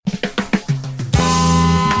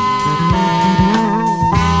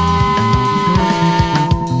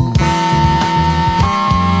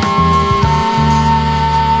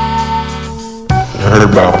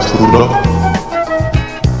About Pluto?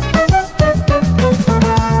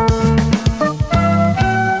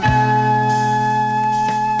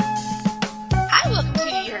 Hi, welcome to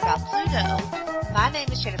You Heard About Pluto. My name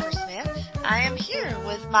is Jennifer Smith. I am here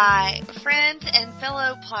with my friend and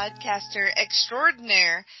fellow podcaster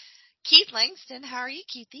extraordinaire, Keith Langston. How are you,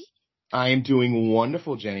 Keithie? I am doing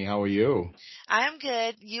wonderful, Jenny. How are you? I am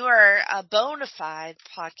good. You are a bona fide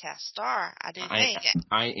podcast star, I do think.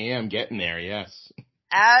 I am getting there, yes.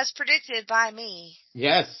 As predicted by me.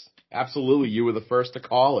 Yes, absolutely. You were the first to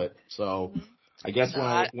call it. So I guess when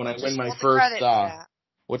I win my first,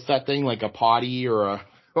 what's that thing, like a potty or a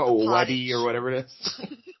Webby or whatever it is?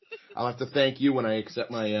 I'll have to thank you when I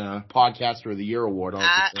accept my Podcaster of the Year award.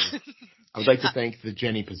 I would like to thank the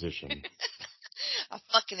Jenny position. I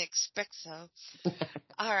fucking expect so.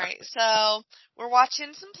 All right, so we're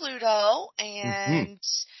watching some Pluto, and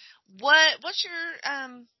what's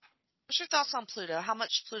your thoughts on Pluto? How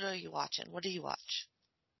much Pluto are you watching? What do you watch?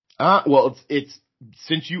 Well, it's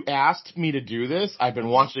since you asked me to do this, I've been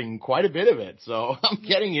watching quite a bit of it, so I'm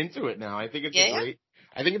getting into it now. I think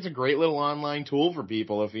it's a great little online tool for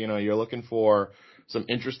people if you're looking for some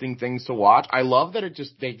interesting things to watch. I love that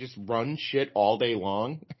they just run shit all day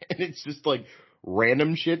long, and it's just like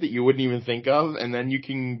random shit that you wouldn't even think of, and then you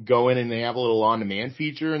can go in and they have a little on-demand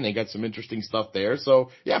feature, and they got some interesting stuff there. So,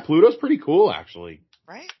 yeah, Pluto's pretty cool, actually.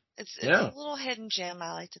 Right? It's a little hidden gem,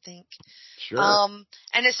 I like to think. Sure. And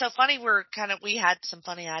it's so funny, we had some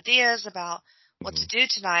funny ideas about what to do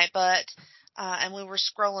tonight, but and we were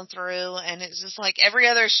scrolling through, and it's just like every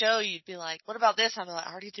other show you'd be like, what about this? I'd be like,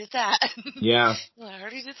 I already did that. Yeah. I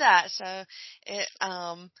already did that. So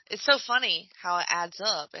it's so funny how it adds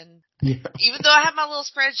up. And even though I have my little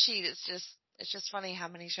spreadsheet, it's just funny how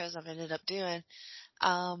many shows I've ended up doing.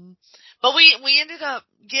 But we ended up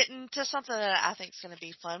getting to something that I think is going to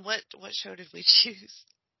be fun. What show did we choose?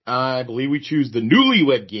 I believe we choose the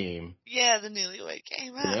Newlywed Game. Yeah, the Newlywed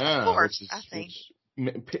Game. Yeah, of course, I think.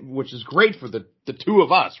 Which is great for the two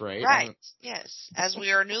of us, right? Right. Yes. As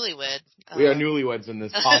we are newlywed. We are newlyweds in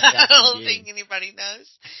this podcast. I don't think anybody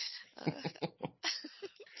knows.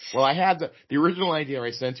 Well, I had the original idea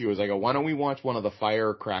I sent you was I go, why don't we watch one of the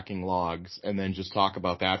fire cracking logs and then just talk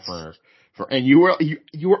about that and you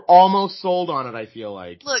were almost sold on it, I feel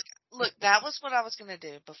like. Look, that was what I was going to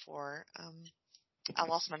do before I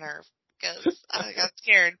lost my nerve because I got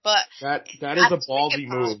scared. But that is a ballsy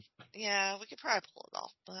move. Yeah, we could probably pull it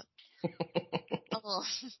off, but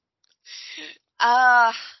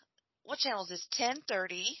what channel is this?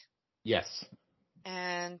 10:30. Yes.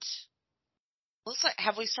 And looks like,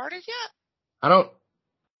 have we started yet?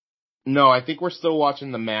 No, I think we're still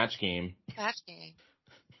watching the match game. Match game.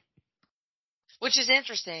 Which is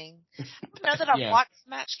interesting. I don't know that I've watched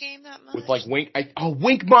Match Game that much. With like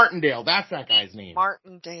Wink Martindale. That's that guy's name.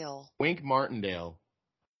 Martindale. Wink Martindale.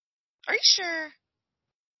 Are you sure?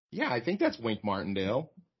 Yeah, I think that's Wink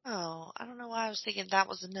Martindale. Oh, I don't know why I was thinking that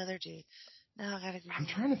was another dude. Now I gotta go. I'm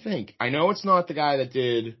trying to think. I know it's not the guy that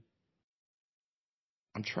did.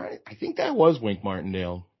 I think that was Wink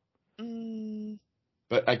Martindale.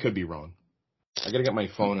 But I could be wrong. I gotta get my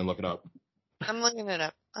phone and look it up. I'm looking it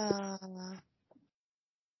up.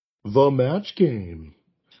 The Match Game.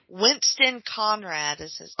 Winston Conrad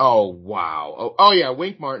is his name. Oh, wow. Oh, yeah,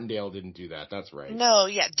 Wink Martindale didn't do that. That's right. No,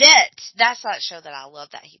 yeah, Debt. That's that show that I love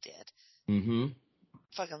that he did. Mm-hmm.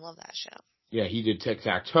 Fucking love that show. Yeah, he did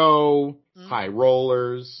Tic-Tac-Toe, High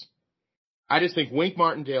Rollers. I just think Wink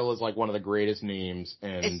Martindale is like one of the greatest names,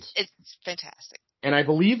 and it's fantastic. And I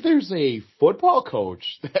believe there's a football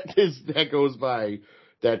coach that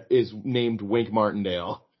is named Wink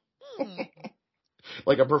Martindale.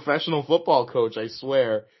 Like a professional football coach, I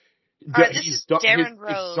swear. All right, this is Darren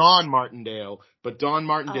Rose. It's Don Martindale, but Don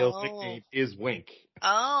Martindale's nickname is Wink.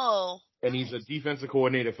 Oh. And he's a defensive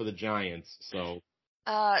coordinator for the Giants, so.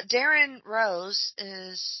 Darren Rose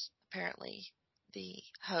is apparently the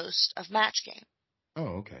host of Match Game.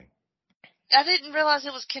 Oh, okay. I didn't realize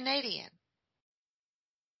it was Canadian.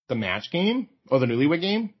 The Match Game? Oh, the Newlywed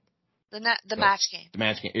Game? The Match Game. The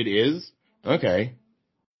Match Game. It is? Okay.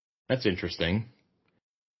 That's interesting.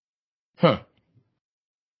 Huh.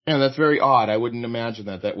 Yeah, that's very odd. I wouldn't imagine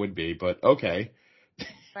that would be, but okay.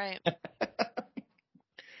 Right.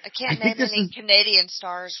 I can't name any Canadian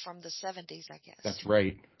stars from the 70s, I guess. That's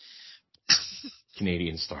right.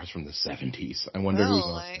 Canadian stars from the 70s. I wonder who's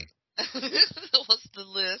on there. What's the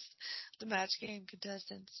list? The Match Game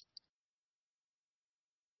contestants.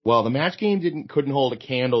 Well, the Match Game couldn't hold a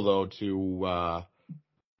candle though to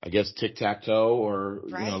I guess Tic-Tac-Toe or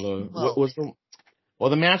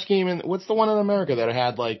the Match Game what's the one in America that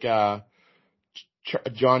had like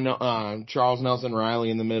Charles Nelson Riley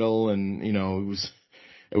in the middle, and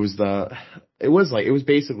it was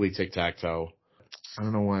basically tic-tac-toe. I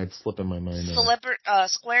don't know why it's slipping my mind now.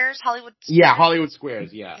 Squares, Hollywood Squares? Yeah, Hollywood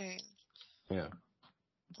Squares, yeah. Okay. Yeah.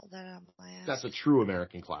 Pull that out of my ass. That's a true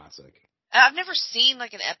American classic. I've never seen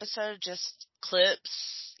like an episode, just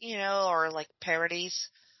clips, or like parodies.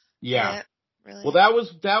 Yeah. Really? Well, that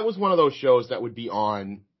was one of those shows that would be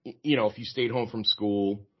on, if you stayed home from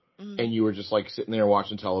school and you were just like sitting there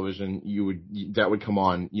watching television, that would come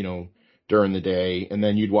on, during the day, and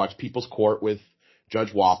then you'd watch People's Court with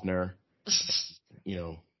Judge Wapner.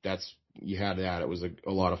 You had that. It was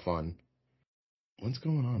a lot of fun. What's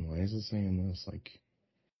going on? Why is it saying this? Like,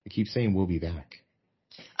 it keeps saying we'll be back.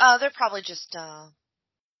 They're probably just, oh,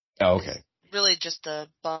 okay. Really just a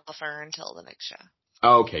buffer until the next show.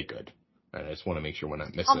 Oh, okay, good. I just want to make sure we're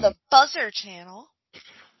not missing. On the Buzzer channel.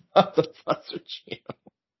 The Buzzer channel.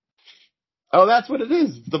 Oh, that's what it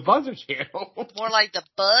is. The Buzzer channel. More like the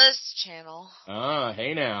Buzz channel. Ah,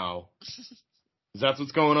 hey now. Is that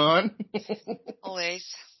what's going on? Always.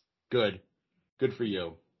 Good. Good for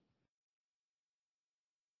you.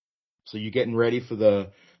 So you getting ready for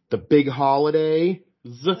the big holiday?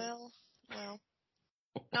 Well, no,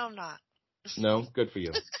 I'm not. No? Good for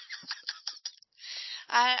you.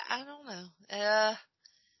 I don't know.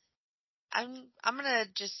 I'm gonna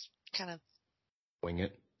just kind of wing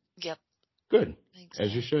it. Yep. Good.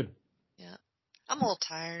 As you should. Yeah. I'm a little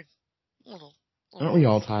tired. A little. Aren't we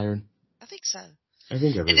all tired? I think so. I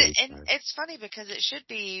think everybody's tired. And it's funny because it should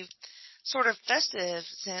be sort of festive,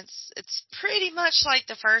 since it's pretty much like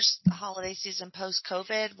the first holiday season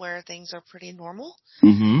post-COVID where things are pretty normal.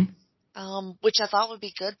 Mm-hmm. Which I thought would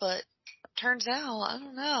be good, but turns out, I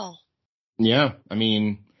don't know. Yeah. I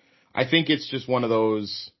mean, I think it's just one of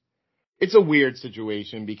those, it's a weird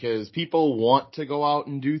situation because people want to go out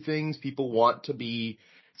and do things. People want to be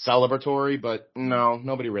celebratory, but no,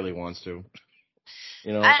 nobody really wants to.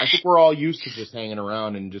 I think we're all used to just hanging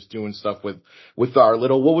around and just doing stuff with our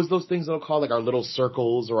little, what was those things that were called? Like our little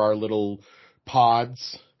circles or our little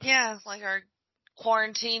pods? Yeah, like our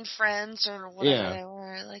quarantine friends or whatever they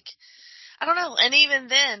were. Like, I don't know. And even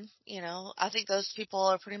then, I think those people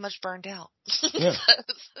are pretty much burned out. Yeah.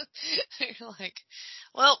 You're like,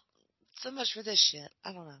 well, so much for this shit.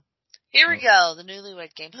 I don't know. Here we go, the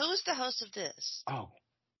Newlywed Game. Who is the host of this? Oh,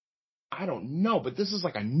 I don't know, but this is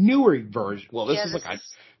like a newer version. Well, this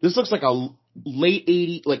this looks like a late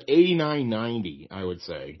 80, like 89, 90, I would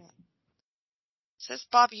say. Yeah. It says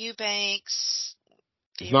Bob Eubanks.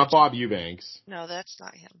 It's not Bob Eubanks. No, that's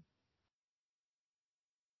not him.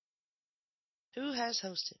 Who has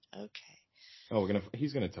hosted? Okay. Oh,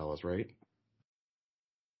 he's gonna tell us, right?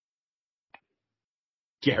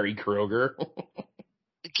 Gary Kroger.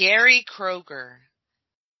 Gary Kroger.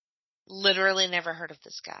 Literally never heard of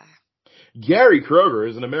this guy. Gary Kroger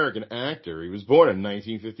is an American actor. He was born in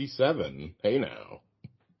 1957. Hey now.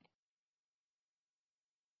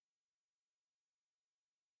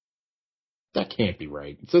 That can't be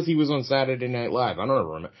right. It says he was on Saturday Night Live. I don't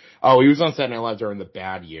remember. Oh, he was on Saturday Night Live during the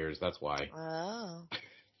bad years. That's why. Oh.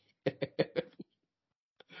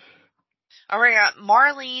 All right, got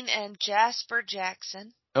Marlene and Jasper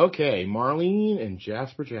Jackson. Okay, Marlene and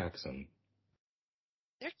Jasper Jackson.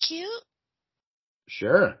 They're cute.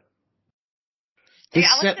 Sure. This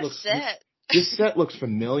set. This set looks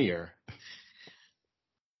familiar.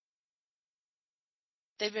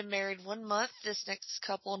 They've been married 1 month. This next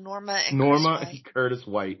couple, Norma and Curtis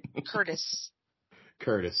White.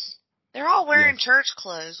 Curtis. They're all wearing church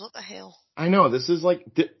clothes. What the hell? I know. This is like,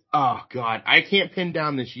 oh God, I can't pin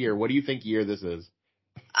down this year. What do you think year this is?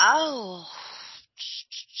 Oh,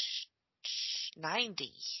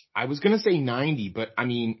 90. I was gonna say 90, but I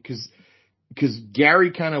mean, because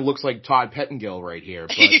Gary kind of looks like Todd Pettengill right here.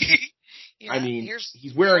 But yeah, I mean,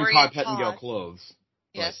 he's wearing Todd Pettengill clothes.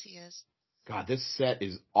 Yes, he is. God, this set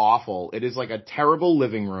is awful. It is like a terrible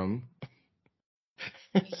living room.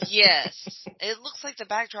 Yes. It looks like the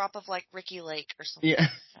backdrop of like Ricky Lake or something like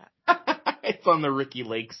that. It's on the Ricky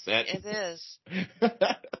Lake set. It is.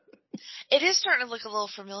 It is starting to look a little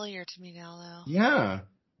familiar to me now, though. Yeah.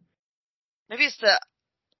 Maybe it's the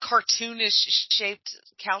cartoonish shaped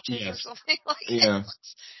couches or something like that. Yeah. It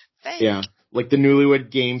looks fake. Yeah. Like the Newlywed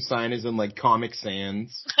Game sign is in like Comic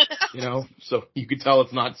Sans, so you could tell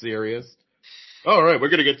it's not serious. All right, we're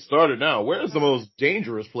going to get started now. Where's the most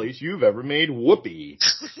dangerous place you've ever made whoopee?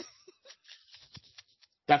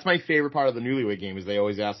 That's my favorite part of the Newlywed Game is they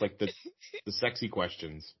always ask like the sexy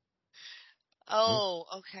questions. Oh,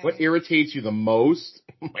 okay. What irritates you the most?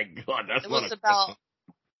 Oh my God, that's not a question.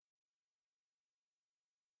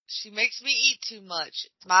 She makes me eat too much.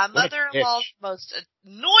 My mother-in-law's most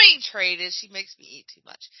annoying trait is she makes me eat too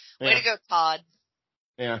much. Way to go, Todd.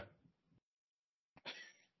 Yeah.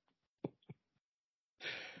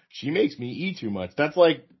 She makes me eat too much. That's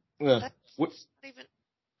like... That's not even...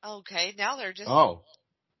 Okay, now they're just... Oh,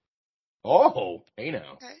 hey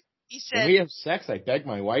now. Okay. You said... When we have sex, I beg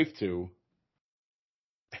my wife to.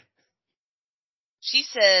 She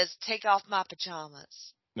says, take off my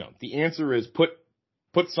pajamas. No, the answer is put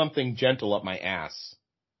something gentle up my ass.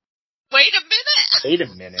 Wait a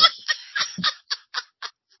minute.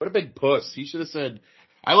 What a big puss. He should have said,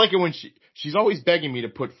 I like it when she's always begging me to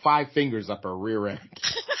put 5 fingers up her rear end.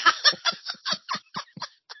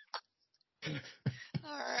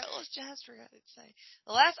 Alright, let's just forget to say.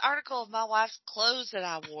 The last article of my wife's clothes that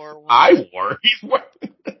I wore was...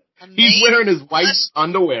 He's wearing his wife's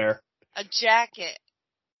underwear. A jacket,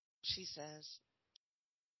 she says.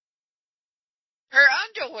 Her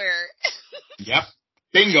underwear. Yep.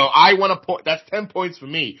 Bingo. I want a point. That's 10 points for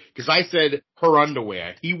me because I said her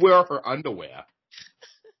underwear. He wear her underwear.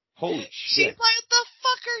 Holy shit. She's like, what the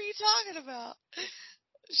fuck are you talking about?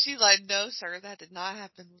 She's like, no, sir, that did not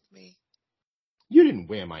happen with me. You didn't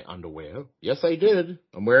wear my underwear. Yes, I did.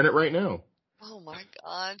 I'm wearing it right now. Oh my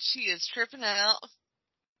God. She is tripping out.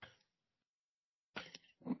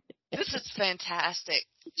 This is fantastic.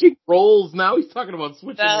 She rolls now. He's talking about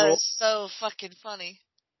switching roles. That is so fucking funny.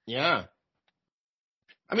 Yeah.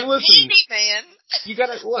 I mean, listen, man. you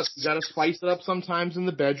gotta spice it up sometimes in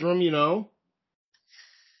the bedroom, you know?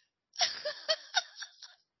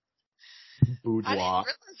 Boudoir. I didn't realize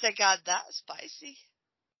they got that spicy.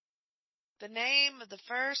 The name of the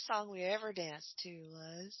first song we ever danced to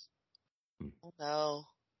was... Oh, no.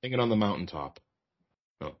 Singing on the Mountaintop.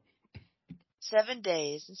 Oh. 7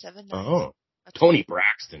 Days and 7 Nights. Oh. Toni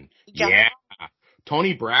Braxton. Yeah.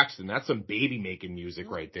 Toni Braxton. That's some baby-making music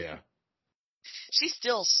right there. She's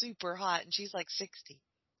still super hot, and she's like 60.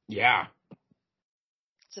 Yeah.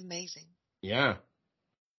 It's amazing. Yeah.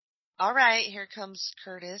 All right, here comes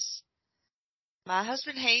Curtis. My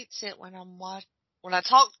husband hates it when I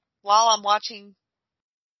talk while I'm watching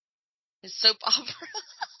his soap opera.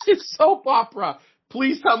 His soap opera.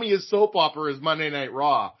 Please tell me his soap opera is Monday Night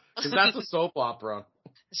Raw, because that's a soap opera.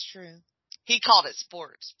 It's true. He called it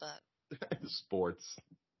sports, but... Sports.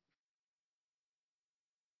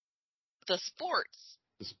 The sports.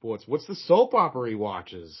 The sports. What's the soap opera he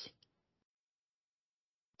watches?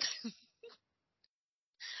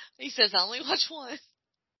 He says, I only watch one.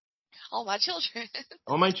 All My Children.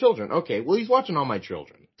 All My Children. Okay, well, he's watching All My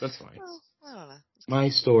Children. That's fine. Well, I don't know. My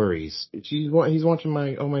Stories. He's watching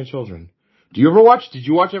All My Children. Did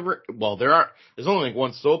you watch ever? Well, there's only like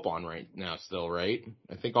one soap on right now still, right?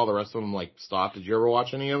 I think all the rest of them like stopped. Did you ever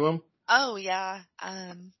watch any of them? Oh, yeah.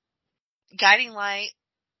 Guiding Light.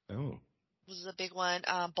 Oh. Was a big one.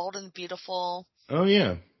 Bold and the Beautiful. Oh,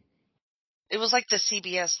 yeah. It was like the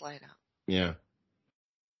CBS lineup. Yeah.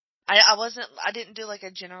 I didn't do like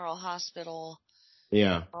a General Hospital.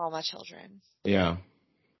 Yeah. For All My Children. Yeah.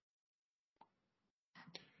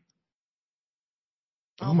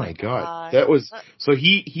 Oh my God. That was, so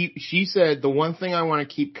she said the one thing I want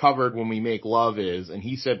to keep covered when we make love is, and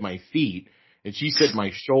he said my feet, and she said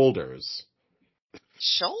my shoulders.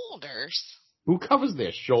 Shoulders? Who covers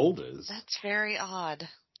their shoulders? That's very odd.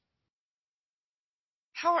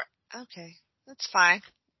 Okay, that's fine.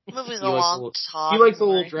 Moving along. He likes a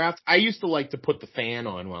little draft. I used to like to put the fan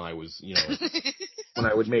on while I was, when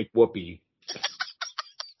I would make whoopee.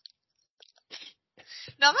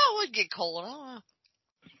 Now that would get cold. I don't know.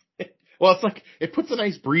 Well, it's like, it puts a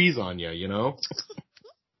nice breeze on you, you know?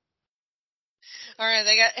 All right,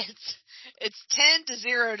 it's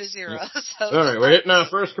 10-0. So. All right, we're hitting our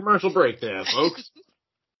first commercial break there, folks.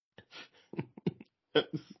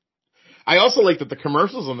 I also like that the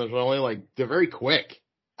commercials on this are only they're very quick.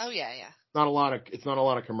 Oh yeah. It's not a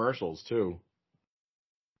lot of commercials too.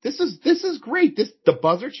 This is great. The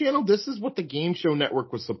Buzzer Channel, this is what the Game Show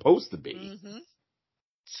Network was supposed to be. Mm-hmm.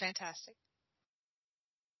 It's fantastic.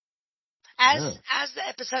 As the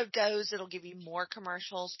episode goes, it'll give you more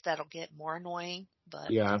commercials that'll get more annoying, but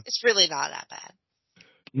it's really not that bad.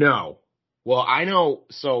 No. Well, I know,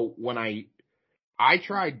 so when I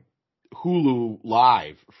tried Hulu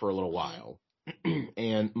Live for a little while,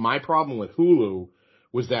 and my problem with Hulu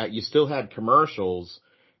was that you still had commercials,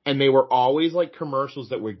 and they were always commercials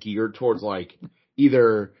that were geared towards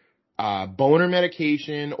either boner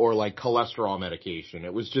medication or cholesterol medication.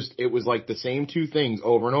 It was the same two things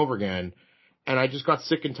over and over again. And I just got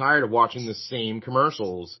sick and tired of watching the same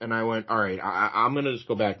commercials. And I went, all right, I'm going to just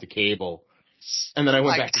go back to cable. And then I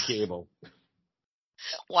went back to cable.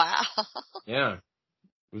 Wow. Yeah.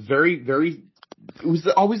 It was it was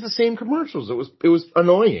always the same commercials. It was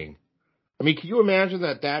annoying. I mean, can you imagine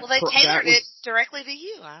that? Well, they tailored it directly to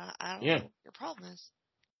you. I don't know what your problem is.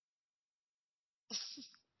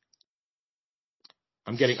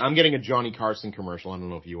 I'm getting a Johnny Carson commercial. I don't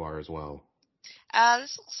know if you are as well.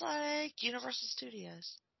 This looks like Universal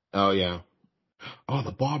Studios. Oh yeah. Oh,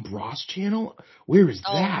 the Bob Ross channel? Where is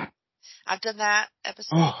that? I've done that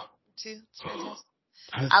episode too. It's fantastic.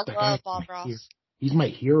 I love Bob Ross. He's my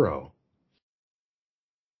hero.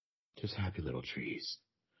 Just happy little trees.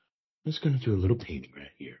 I'm just going to do a little painting right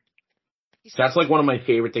here. That's like one of my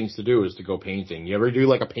favorite things to do is to go painting. You ever do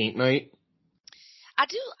like a paint night? I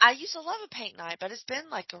do. I used to love a paint night, but it's been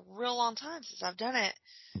like a real long time since I've done it.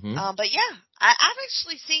 Mm-hmm. But yeah, I've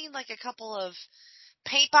actually seen like a couple of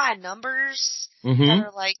paint by numbers that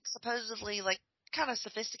are like supposedly like kind of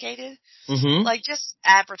sophisticated, like just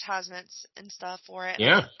advertisements and stuff for it.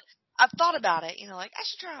 Yeah. I've thought about it, like I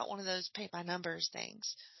should try out one of those paint by numbers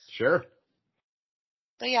things. Sure.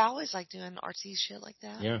 But yeah, I always like doing artsy shit like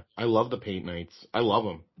that. Yeah, I love the paint nights. I love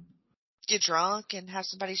them. Get drunk and have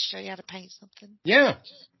somebody show you how to paint something. Yeah.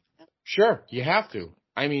 Sure, you have to.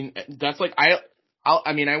 I mean, that's like I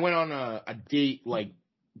went on a date like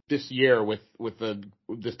this year with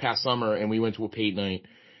this past summer, and we went to a paint night,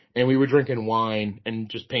 and we were drinking wine and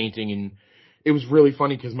just painting, and it was really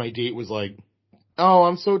funny because my date was like, "Oh,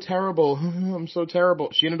 I'm so terrible. I'm so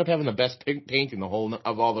terrible." She ended up having the best painting of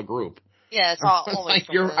all the group. Yeah, it's all always.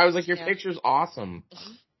 I was like, your picture's awesome.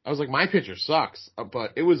 Mm-hmm. I was like, my picture sucks,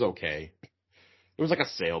 but it was okay. It was like a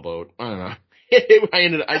sailboat. I don't know.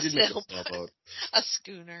 I did make a sailboat. A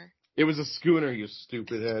schooner. It was a schooner, you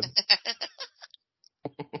stupid head.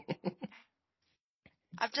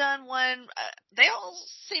 I've done one. They all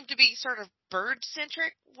seem to be sort of bird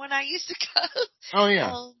centric when I used to go. Oh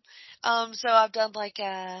yeah. So I've done like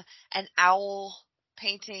an owl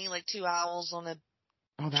painting, like 2 owls on a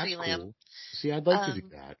tree lamp. Cool. See, I'd like to do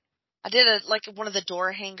that. I did one of the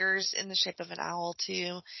door hangers in the shape of an owl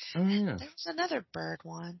too. Oh yeah. There was another bird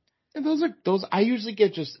one. And those I usually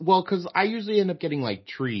get because I usually end up getting like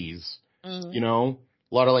trees. Mm-hmm. A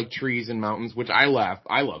lot of like trees and mountains, which I love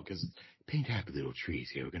because paint happy little trees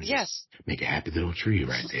here. We're gonna make a happy little tree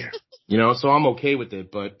right there. So I'm okay with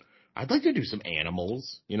it, but I'd like to do some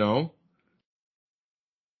animals. All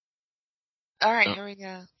right, here we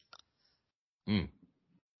go.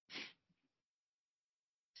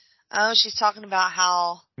 Oh, she's talking about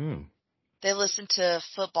how they listen to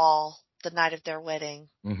football the night of their wedding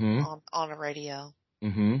on a radio.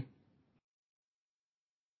 Mm-hmm.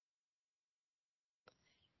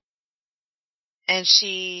 And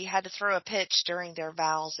she had to throw a pitch during their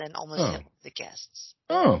vows and almost hit the guests.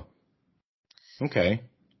 Oh. Okay.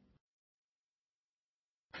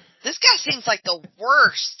 This guy seems like the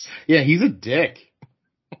worst. Yeah, he's a dick.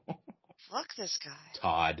 Fuck this guy.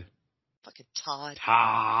 Todd. Fucking Todd.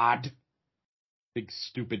 Todd. Big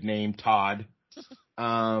stupid name, Todd.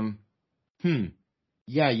 Yeah,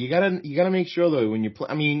 you gotta make sure though when you play.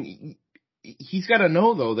 I mean, he's gotta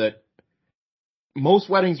know though that most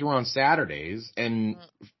weddings are on Saturdays and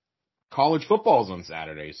college football's on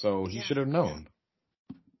Saturdays, so he should have known.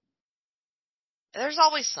 There's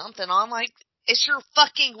always something on. Like, it's your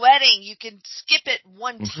fucking wedding. You can skip it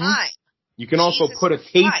one time. You can also put a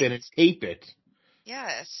tape in and tape it.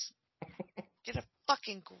 Yes. Get a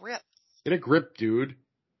fucking grip. Get a grip, dude.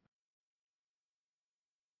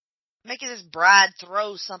 Making this bride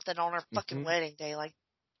throw something on her fucking wedding day. Like,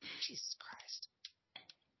 Jesus Christ.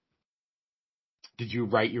 Did you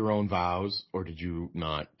write your own vows, or did you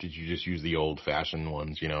not? Did you just use the old-fashioned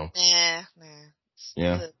ones, Nah. It's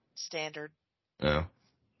the standard. Yeah.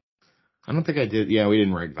 I don't think I did. Yeah, we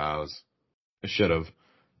didn't write vows. I should have.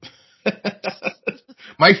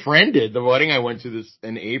 My friend did. The wedding I went to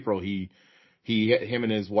in April, him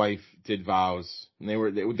and his wife did vows, and they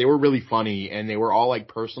were really funny, and they were all like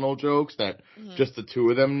personal jokes that just the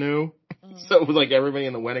two of them knew. So it was like everybody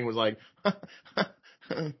in the wedding was like, that's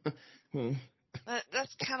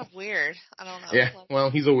kind of weird. I don't know. Yeah,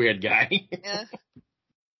 well, he's a weird guy. Yeah.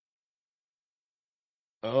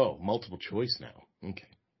 Oh, multiple choice now. Okay.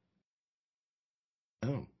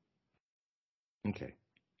 Oh. Okay.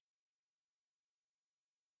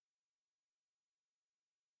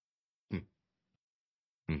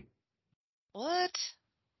 What?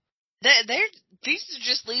 These are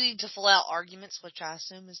just leading to full-out arguments, which I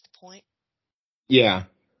assume is the point. Yeah.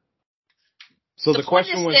 So the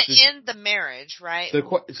question was to end the marriage, right? The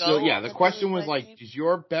question was like, does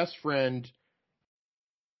your best friend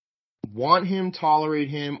want him, tolerate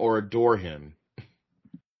him, or adore him?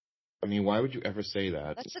 I mean, why would you ever say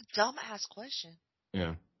that? That's a dumbass question.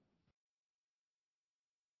 Yeah.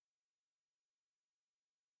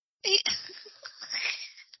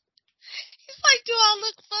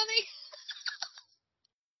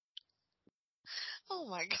 Oh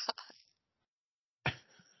my God.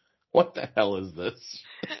 What the hell is this?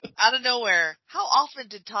 Out of nowhere. How often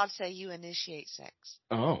did Todd say you initiate sex?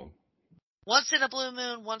 Oh. Once in a blue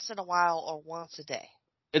moon, once in a while, or once a day?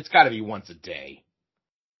 It's got to be once a day.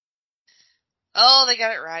 Oh, they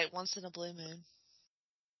got it right. Once in a blue moon.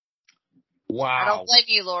 Wow. I don't blame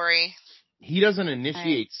you, Lori. He doesn't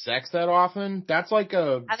initiate sex that often? That's like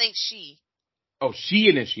a... I think she. Oh, she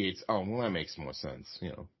initiates. Oh, well, that makes more sense, you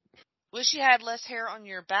know. Wish you had less hair on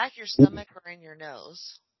your back, your stomach, or in your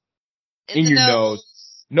nose. In your nose.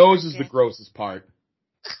 Nose is the grossest part.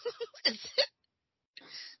 Is it?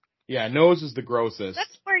 Yeah, nose is the grossest.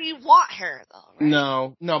 That's where you want hair, though,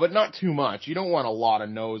 right? No, but not too much. You don't want a lot of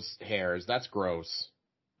nose hairs. That's gross.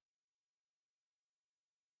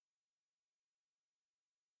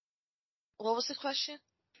 What was the question?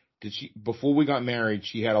 Before we got married,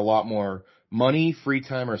 she had a lot more money, free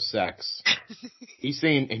time, or sex. He's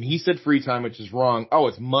saying, and he said free time, which is wrong. Oh,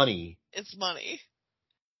 it's money. It's money.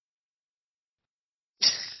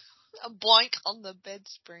 A boink on the bed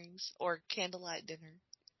springs or candlelight dinner.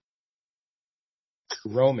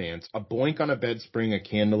 Romance. A boink on a bed spring, a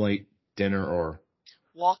candlelight dinner, or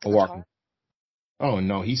walk in the park. Oh,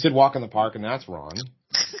 no. He said walk in the park, and that's wrong.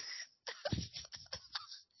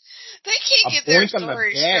 They can't get their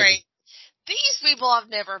story straight. These people I've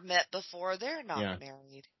never met before. They're not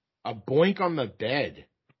married. A boink on the bed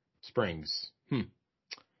springs.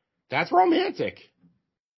 That's romantic.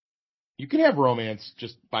 You can have romance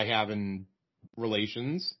just by having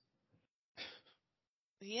relations.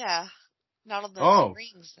 Yeah. Not on the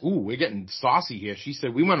springs. Ooh, we're getting saucy here. She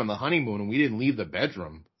said we went on the honeymoon and we didn't leave the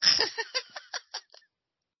bedroom.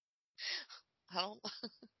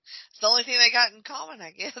 It's the only thing they got in common,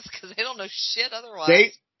 I guess, because they don't know shit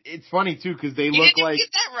otherwise. It's funny, too, because they you look didn't like...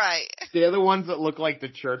 get that right. They're the ones that look like the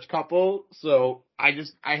church couple, so I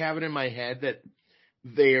have it in my head that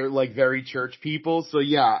they're, like, very church people, so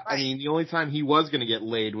yeah, right. I mean, the only time he was going to get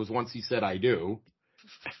laid was once he said, I do.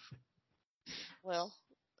 Well,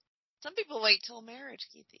 some people wait till marriage,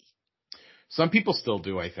 Keithie. Some people still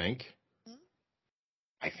do, I think. Hmm?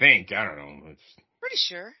 I don't know. It's pretty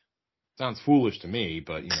sure. Sounds foolish to me,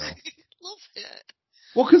 but, you know. A little bit.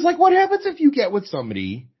 Well, because, like, what happens if you get with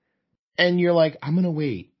somebody and you're like, I'm going to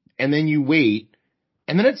wait, and then you wait,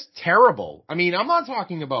 and then it's terrible. I mean, I'm not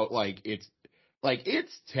talking about,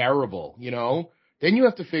 it's terrible, you know? Then you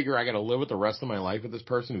have to figure I got to live with the rest of my life with this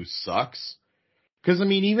person who sucks. Because, I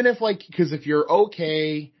mean, even if, because if you're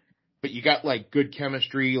okay, but you got, good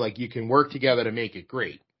chemistry, you can work together to make it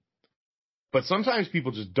great. But sometimes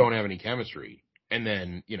people just don't have any chemistry. And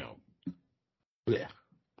then, you know, bleh.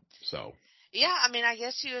 So. Yeah, I mean, I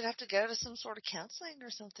guess you would have to go to some sort of counseling or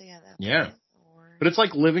something at that point. Yeah. But it's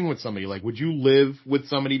like living with somebody. Would you live with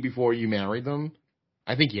somebody before you married them?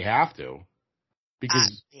 I think you have to.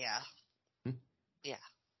 Because. Yeah. Yeah.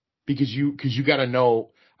 Because you got to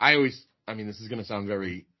know. This is going to sound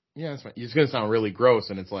it's going to sound really gross.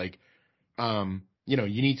 And it's you know,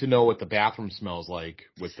 you need to know what the bathroom smells like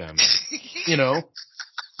with them. You know?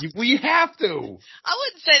 You have to. I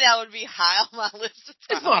wouldn't say that would be high on my list.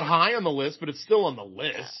 It's not high on the list, but it's still on the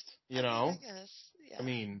list, you know? I guess, yeah. I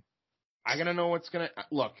mean, I gotta know what's gonna...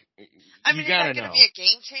 Look, I mean, if that's gonna be a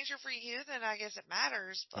game changer for you, then I guess it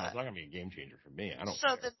matters, but... No, it's not gonna be a game changer for me. I don't So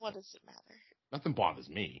care. then what does it matter? Nothing bothers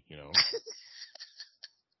me, you know?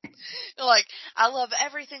 I love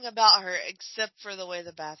everything about her except for the way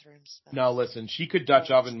the bathroom smells. No, listen, she could Dutch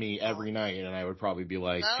oven me every night, and I would probably be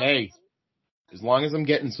like, hey... As long as I'm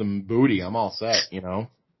getting some booty, I'm all set, you know?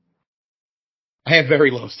 I have very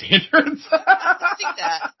low standards. I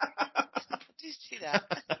do see that.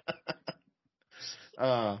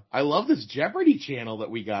 I love this Jeopardy channel that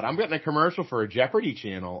we got. I'm getting a commercial for a Jeopardy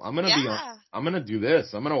channel. I'm gonna do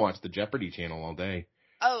this. I'm gonna watch the Jeopardy channel all day.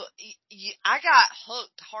 Oh, I got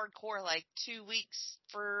hooked hardcore 2 weeks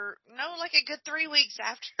a good 3 weeks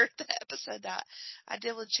after the episode that I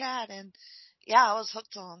did with Chad, and yeah, I was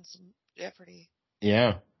hooked on some Jeopardy.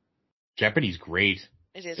 Yeah. Jeopardy's great.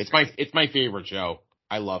 It is. It's my favorite show.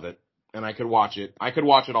 I love it. And I could watch it. I could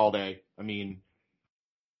watch it all day. I mean,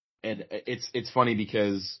 and it's funny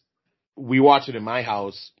because we watch it in my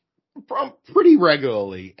house pretty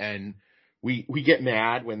regularly, and we get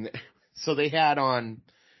mad when so they had on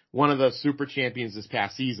one of the super champions this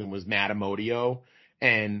past season was Matt Amodio,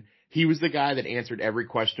 and he was the guy that answered every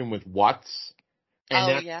question with what's.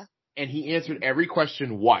 And yeah. And he answered every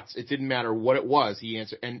question what's. It didn't matter what it was. He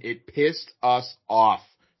answered, and it pissed us off.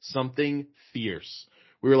 Something fierce.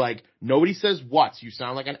 We were like, nobody says what's. You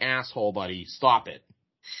sound like an asshole, buddy. Stop it.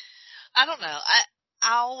 I don't know.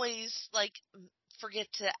 I always forget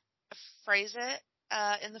to phrase it.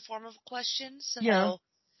 in the form of a question, so yeah.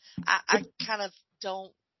 I kind of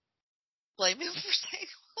don't blame him for saying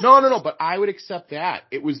No, but I would accept that.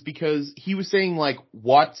 It was because he was saying, like,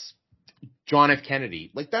 what's John F.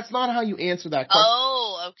 Kennedy? Like, that's not how you answer that question.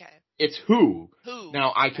 Oh, okay. It's who. Who.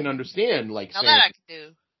 Now, I can understand, like, now saying... that I can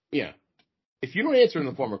do. Yeah. If you don't answer in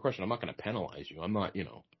the form of a question, I'm not going to penalize you. I'm not,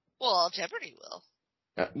 Well, Jeopardy will.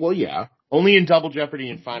 Well, yeah. Only in Double Jeopardy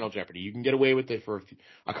and Final Jeopardy. You can get away with it for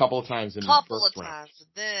a couple of times in the first round. Times,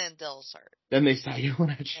 then they'll start. Then they start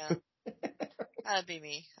yelling at you. Yeah. That'd be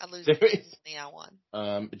me. I lose the I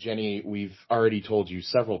won. Jenny, we've already told you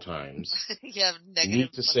several times. You have negative.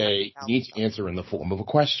 You need to answer in the form of a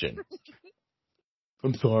question.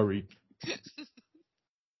 I'm sorry.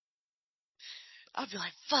 I'd be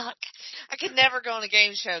like, fuck. I could never go on a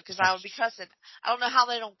game show because I would be cussing. I don't know how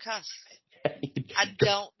they don't cuss. I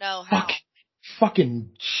don't know how. Fucking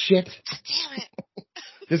shit. Damn it.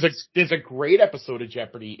 There's a great episode of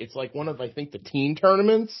Jeopardy. It's like one of, I think, the teen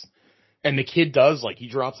tournaments. And the kid does, like, he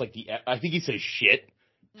drops, like, I think he says shit.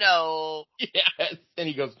 No. Yes. And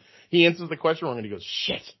he answers the question wrong and he goes,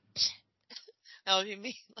 shit. That would be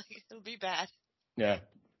me. Like, it would be bad. Yeah.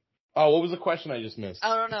 Oh, what was the question I just missed?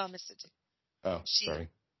 I don't know. I missed it too. Oh, sorry.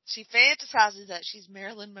 She fantasizes that she's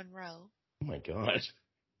Marilyn Monroe. Oh, my God.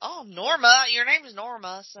 Oh, Norma. Your name is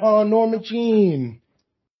Norma. So. Oh, Norma Jean.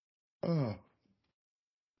 Oh.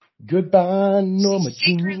 Goodbye, Norma Jean.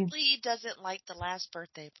 She secretly doesn't like the last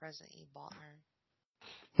birthday present you bought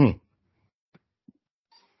her.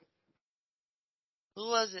 Who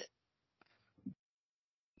was it?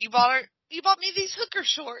 You bought me these hooker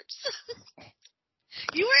shorts.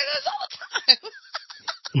 You wear those all the time.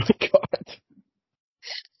 Oh my God.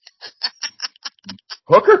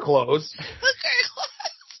 Hooker clothes? Hooker clothes?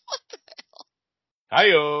 What the hell?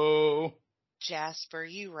 Hi-yo. Jasper,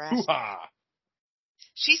 you rascal. Hoo-ha.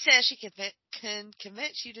 She says she can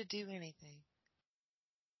convince you to do anything.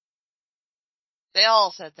 They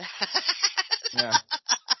all said that. Yeah.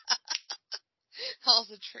 That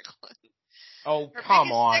was a trick one. Oh, Her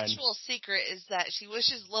come on. Her sexual secret is that she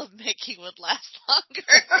wishes lovemaking would last longer.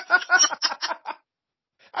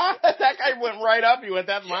 That guy went right up. He went,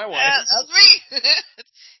 that's my wife. Yeah, that's me.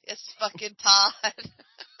 It's fucking Todd.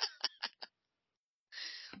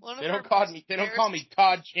 They don't call me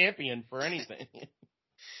Todd Champion for anything.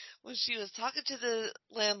 When she was talking to the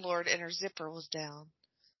landlord and her zipper was down.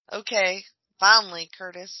 Okay, finally,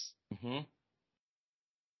 Curtis. Mm-hmm.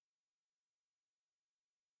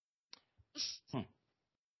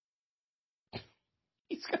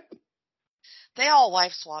 They all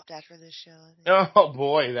wife swapped after this show. Oh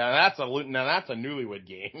boy, that's a Newlywed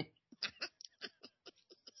Game.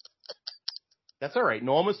 That's all right.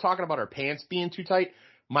 Norma's talking about her pants being too tight.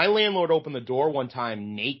 My landlord opened the door one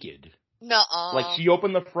time naked. Nuh-uh. Like, she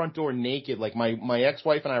opened the front door naked. Like, my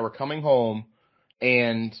ex-wife and I were coming home,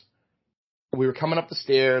 and we were coming up the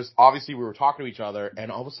stairs. Obviously, we were talking to each other,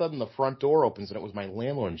 and all of a sudden, the front door opens, and it was my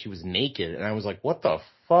landlord, and she was naked. And I was like, what the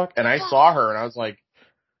fuck? And I saw her, and I was like,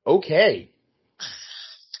 okay.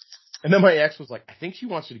 And then my ex was like, I think she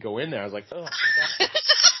wants you to go in there. I was like, oh.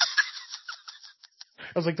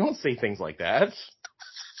 I was like, don't say things like that.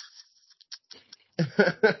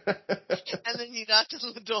 And then you knocked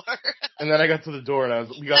on the door. And then I got to the door and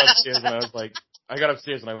we got upstairs and I was like, I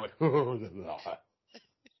went, oh,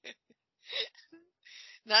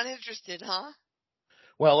 not interested, huh?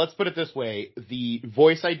 Well, let's put it this way. The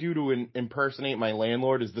voice I do to impersonate my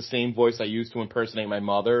landlord is the same voice I use to impersonate my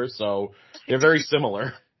mother, so they're very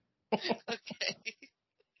similar. Okay.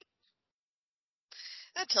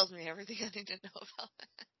 That tells me everything I need to know about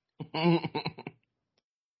that.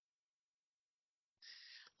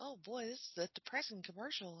 Oh boy, this is a depressing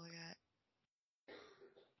commercial I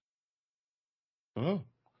got.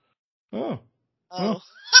 Oh. Oh.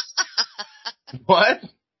 What?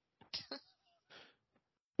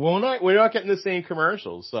 Well, we're not getting the same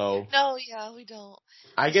commercial, so. No, yeah, we don't.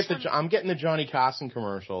 I'm getting the Johnny Carson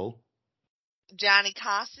commercial. Johnny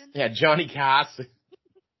Carson? Yeah, Johnny Carson.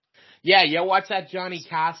 Yeah, watch that Johnny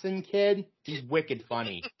Carson kid? He's wicked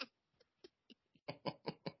funny.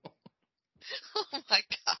 Oh my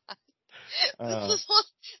God.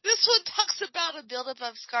 This one talks about a buildup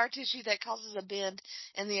of scar tissue that causes a bend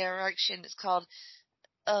in the erection. It's called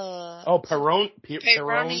Peyronie's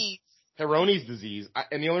disease.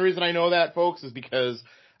 And the only reason I know that, folks, is because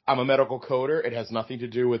I'm a medical coder. It has nothing to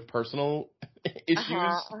do with personal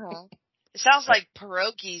issues. It sounds like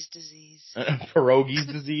pierogi's disease. Pierogi's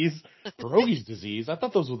disease? Pierogi's disease? I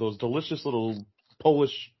thought those were those delicious little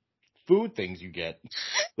Polish food things you get.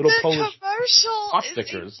 Little Polish commercial hot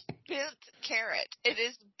stickers. Bent carrot. It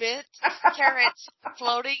is bent carrots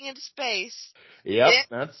floating in space. Yep,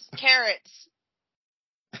 bent carrots.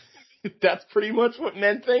 That's pretty much what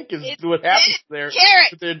men think is what happens to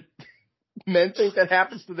their men think that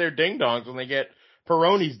happens to their ding-dongs when they get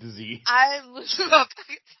Peyronie's disease. I looked up.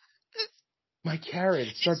 My carrot,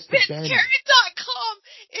 it starts to bend. Bentcarrot.com.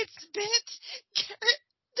 It's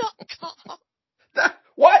bentcarrot.com.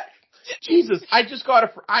 What? Jesus, I just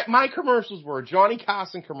got my commercials were a Johnny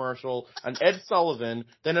Carson commercial, an Ed Sullivan,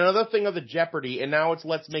 then another thing of the Jeopardy, and now it's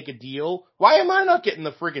Let's Make a Deal. Why am I not getting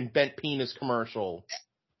the friggin' bent penis commercial?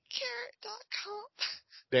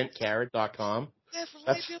 Bentcarrot.com.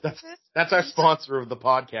 That's our sponsor of the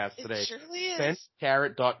podcast today. It surely is.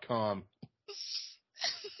 Bentcarrot.com.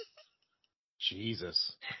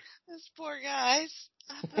 Jesus. Those poor guys.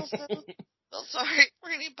 I feel so sorry for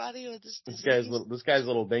anybody with this disease. This guy's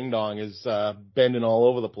little ding dong is bending all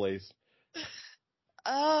over the place.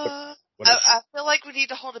 I feel like we need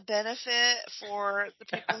to hold a benefit for the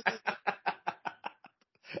people who...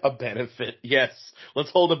 A benefit, yes. Let's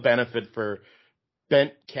hold a benefit for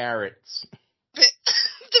bent carrots. The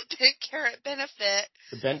bent carrot benefit.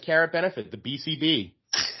 The bent carrot benefit, the BCB.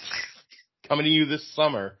 Coming to you this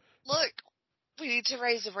summer. Look, we need to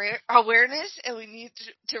raise awareness and we need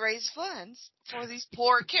to raise funds for these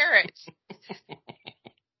poor carrots.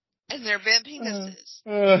 And their bent penises.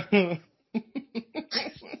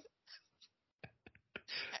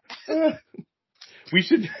 We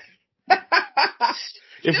should...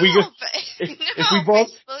 If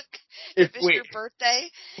it's your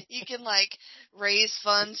birthday, you can raise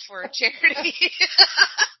funds for a charity.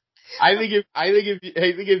 I think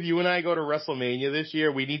if you and I go to WrestleMania this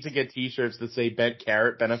year, we need to get T-shirts that say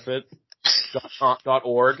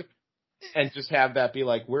bentcarrotbenefit.org and just have that be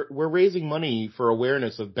like we're raising money for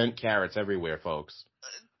awareness of bent carrots everywhere, folks.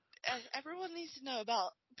 Everyone needs to know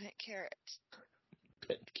about bent carrots.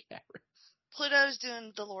 Bent carrots. Pluto's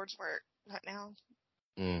doing the Lord's work right now.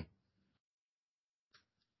 Mm.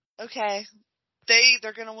 Okay,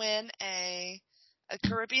 they're gonna win a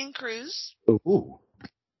Caribbean cruise. Ooh.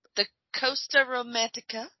 The Costa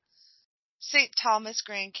Romantica, St. Thomas,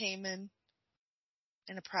 Grand Cayman,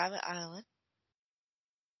 and a private island.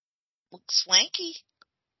 Looks swanky.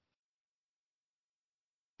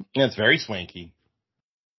 Yeah, it's very swanky.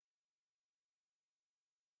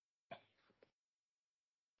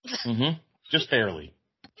 Mm-hmm. Just barely.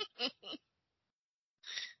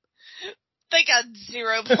 They got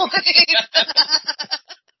 0 points.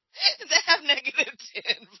 They have negative 10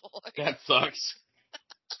 points. That sucks.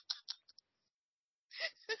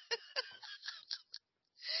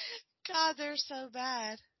 God, they're so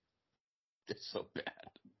bad. They're so bad.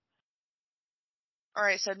 All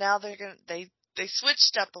right, so now they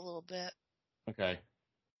switched up a little bit. Okay.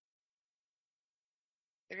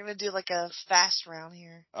 They're gonna do a fast round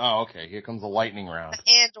here. Oh, okay. Here comes the lightning round.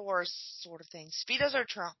 And/or sort of thing. Speedos or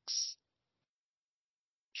trunks?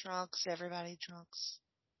 Trunks, everybody, trunks.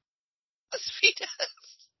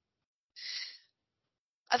 Speedos.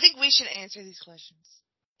 I think we should answer these questions.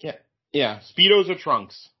 Yeah. Speedos or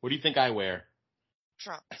trunks? What do you think I wear?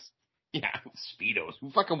 Trunks. Yeah, Speedos. Who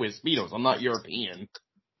fucking wears Speedos? I'm not European.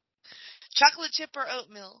 Chocolate chip or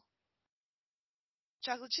oatmeal?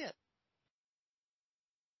 Chocolate chip.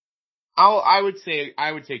 I would say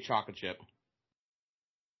chocolate chip.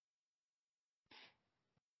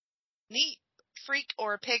 Neat freak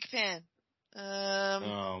or pig pen?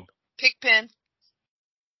 Oh. Pig pen.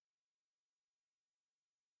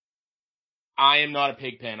 I am not a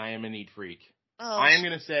pig pen. I am a neat freak. Oh, I am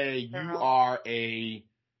going to say I'm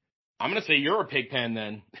going to say you're a pig pen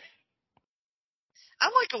then.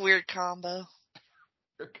 I'm like a weird combo.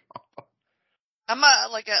 I'm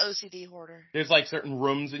an OCD hoarder. There's certain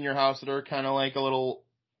rooms in your house that are kind of a little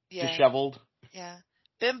disheveled. Yeah.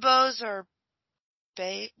 Bimbos or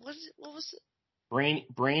what was it?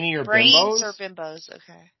 Brainy or Brains bimbos? Brains or bimbos,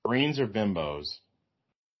 okay. Brains or bimbos.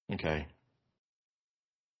 Okay.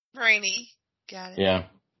 Brainy. Got it. Yeah.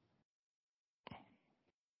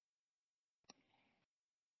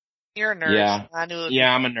 You're a nerd. Yeah. I knew it.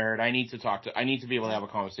 Yeah, I'm a nerd. I need to be able to have a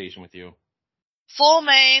conversation with you. Full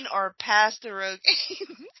mane or past the Rogaine?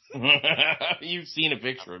 You've seen a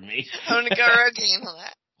picture of me. I'm gonna go Rogaine on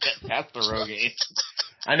that. Past the Rogaine.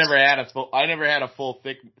 I never had a full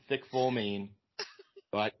thick full mane,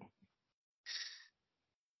 but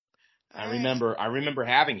I remember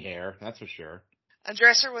having hair. That's for sure.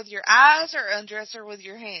 Undress her with your eyes or undress her with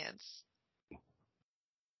your hands?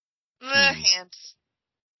 Hands.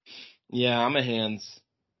 Yeah, I'm a hands.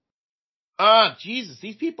 Jesus,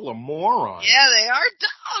 these people are morons. Yeah, they are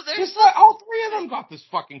dumb. All three of them got this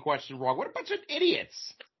fucking question wrong. What a bunch of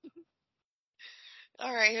idiots.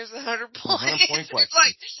 All right, here's 100 points. 100-point question. It's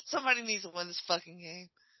like, somebody needs to win this fucking game.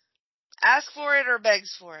 Ask for it or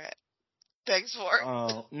begs for it? Begs for it.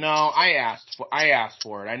 Oh, no, I asked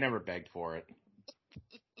for it. I never begged for it.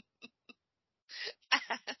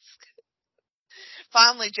 Ask.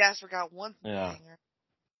 Finally, Jasper got one thing. Yeah.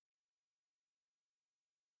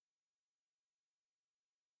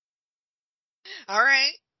 All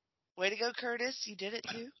right. Way to go, Curtis. You did it,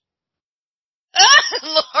 too.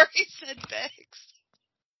 Lori said begs.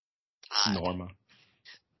 Todd. Norma.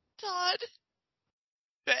 Todd.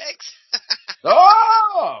 Begs.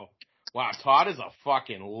 Oh! Wow, Todd is a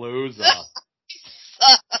fucking loser. He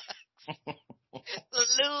sucks.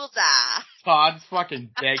 Loser. Todd's fucking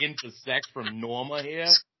begging for sex from Norma here.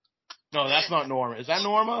 No, that's not Norma. Is that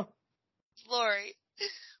Norma? Lori.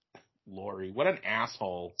 Lori, what an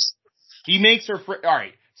asshole. He makes her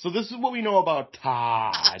alright, so this is what we know about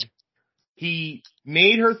Todd. He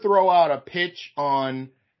made her throw out a pitch on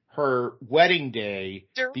her wedding day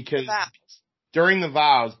during the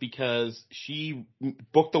vows because she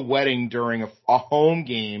booked the wedding during a home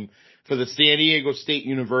game for the San Diego State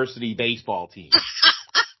University baseball team.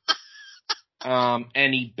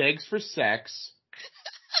 And he begs for sex.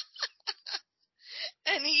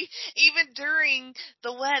 And he, even during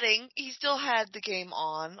the wedding, he still had the game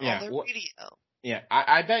on their radio. Yeah,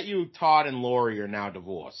 I bet you Todd and Lori are now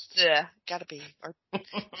divorced. Yeah, gotta be. Or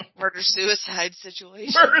murder-suicide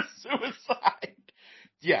situation. Murder-suicide.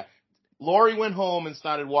 Yeah. Lori went home and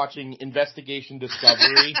started watching Investigation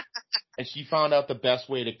Discovery, and she found out the best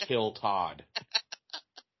way to kill Todd.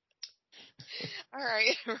 All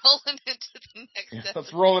right, rolling into the next episode.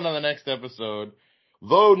 Let's roll into the next episode. The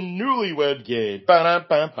Newlywed Game.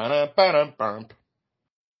 Ba-dum-bum-ba-dum-ba-dum-bum.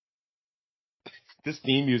 This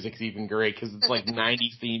theme music's even great because it's like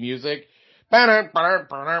 90s theme music. Hey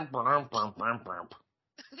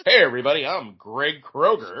everybody, I'm Greg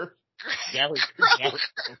Kroger. Gary What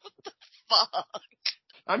the fuck?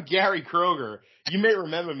 I'm Gary Kroger. You may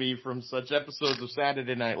remember me from such episodes of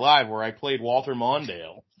Saturday Night Live where I played Walter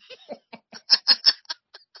Mondale.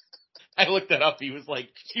 I looked that up. He was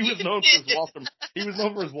known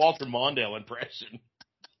for his Walter Mondale impression.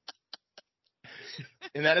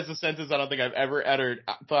 And that is a sentence I don't think I've ever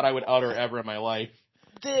thought I would utter ever in my life.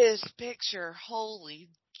 This picture, holy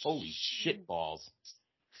shit balls.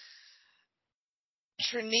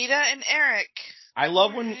 Trinita and Eric. I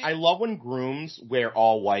love when grooms wear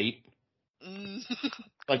all white.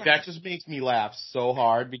 Like that just makes me laugh so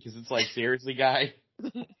hard because it's like, seriously, guy.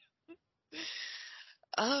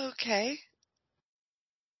 Okay.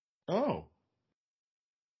 Oh.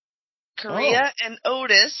 Korea and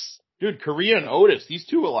Otis. Dude, Korea and Otis, these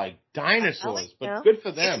two are like dinosaurs, but good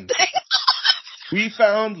for them. We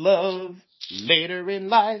found love later in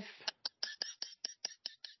life.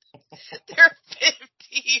 They're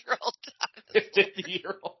 50-year-old dinosaurs.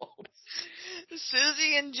 50-year-olds.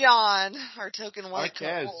 Susie and John are token white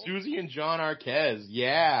couple. Susie and John Arquez.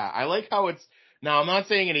 Yeah. I like how it's... Now, I'm not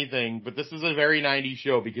saying anything, but this is a very 90s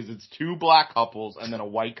show because it's two black couples and then a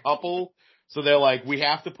white couple. So they're like, we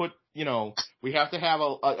have to put... we have to have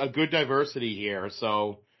a good diversity here,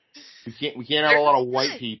 so we can't have a lot of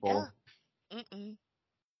white people.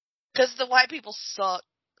 Because the white people suck.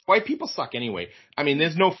 White people suck anyway. I mean,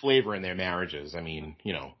 there's no flavor in their marriages. I mean,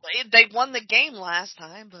 They won the game last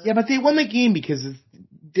time, but... Yeah, but they won the game because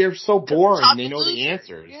they're so boring. They know the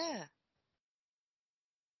answers. Yeah.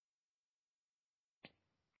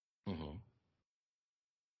 Mm-hmm.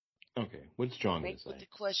 Okay, what's John going to say? The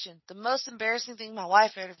question. The most embarrassing thing my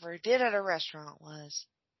wife ever did at a restaurant was...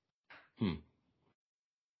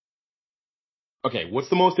 Okay, what's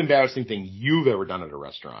the most embarrassing thing you've ever done at a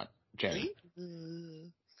restaurant, Jenny?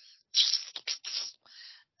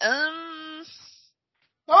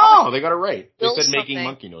 Oh, they got it right. They said making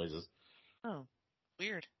monkey noises. Oh,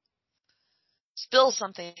 weird. Spill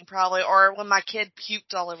something, probably. Or when my kid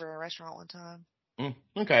puked all over a restaurant one time.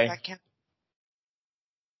 Okay.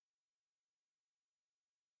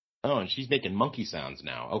 Oh, and she's making monkey sounds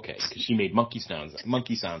now. Okay, because she made monkey sounds at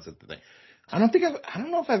the thing. I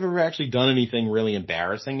don't know if I've ever actually done anything really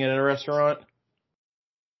embarrassing at a restaurant.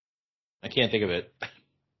 I can't think of it.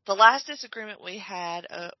 The last disagreement we had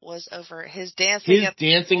was over his dancing.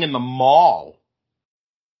 Dancing in the mall.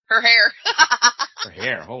 Her hair. Her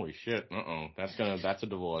hair. Holy shit. That's a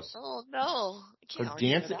divorce. Oh no.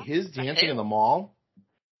 His dancing in the mall?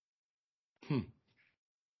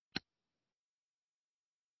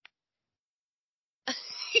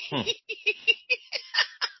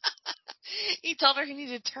 He told her he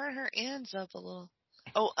needed to turn her ends up a little.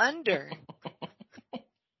 Oh, under.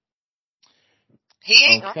 He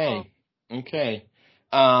ain't wrong. Okay.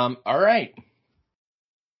 All right.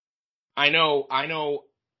 I know.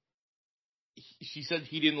 She said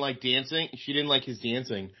he didn't like dancing. She didn't like his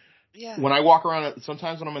dancing. Yeah. When I walk around,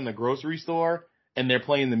 sometimes when I'm in the grocery store and they're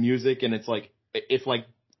playing the music and it's like, if like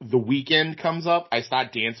The Weekend comes up, I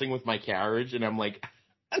start dancing with my carriage and I'm like,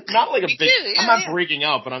 not like a big, I'm not breaking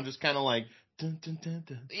out, but I'm just kind of like, dun, dun, dun,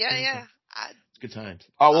 dun, yeah. It's good times.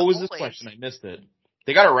 Oh, what was this question? I missed it.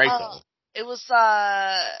 They got it right though. It was,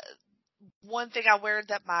 one thing I wear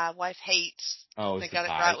that my wife hates. Oh, they got it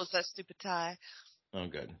right. Was that stupid tie? Oh,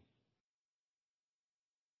 good.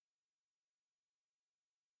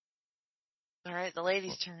 All right, the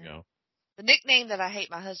ladies' turn. Go. The nickname that I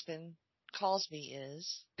hate my husband calls me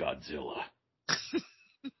is Godzilla.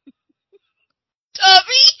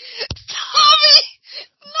 Tubby!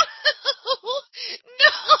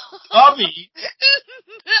 No! Tubby!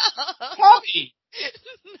 No! Tubby!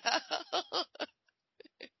 No!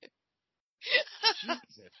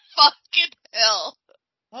 Jesus. Fucking hell.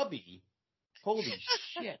 Tubby? Holy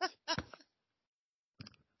shit.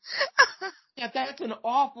 Yeah, that's an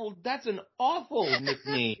awful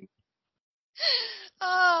nickname.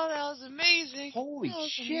 Oh, that was amazing. Holy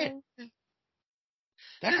shit.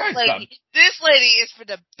 Amazing. This lady is for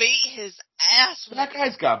to beat his ass. That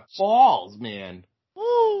guy's got balls, man.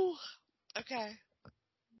 Woo. Okay.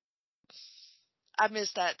 I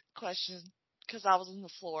missed that question because I was on the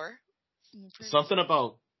floor. Something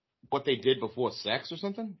about what they did before sex or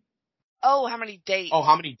something? Oh, how many dates? Oh,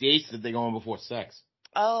 how many dates did they go on before sex?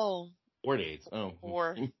 Oh. 4 dates. Oh.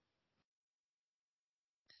 4.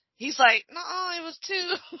 He's like, no, it was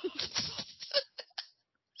 2.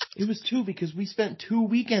 It was 2 because we spent 2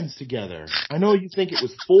 weekends together. I know you think it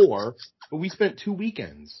was 4, but we spent 2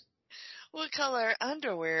 weekends. What color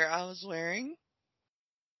underwear I was wearing?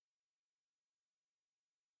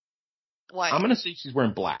 White. I'm going to say she's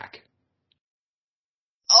wearing black.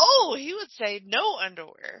 Oh, he would say no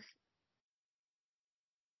underwear.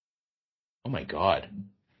 Oh, my God.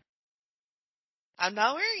 I'm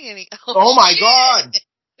not wearing any. Oh my God.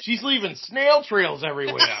 She's leaving snail trails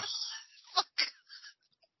everywhere. Fuck.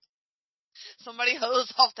 Somebody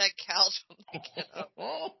hose off that couch when they get up.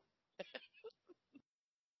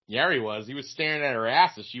 Yeah, he was. He was staring at her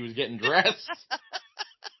ass as she was getting dressed.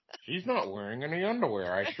 She's not wearing any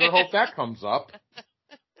underwear. I sure hope that comes up.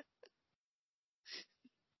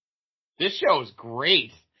 This show is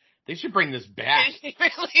great. They should bring this back. It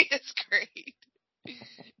really is great.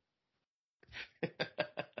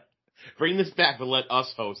 Bring this back and let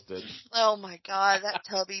us host it. Oh my God, that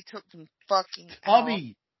Tubby took some fucking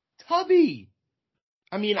Tubby.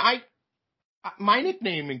 I mean, my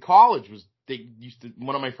nickname in college was,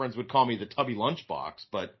 one of my friends would call me the Tubby Lunchbox,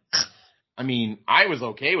 but I mean, I was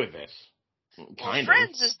okay with this. Kind of.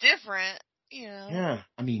 Friends is different, you know. Yeah,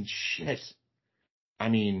 I mean, shit. I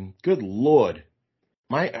mean, good Lord.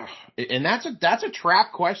 And that's a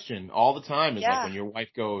trap question all the time. Is like when your wife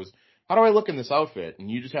goes, how do I look in this outfit?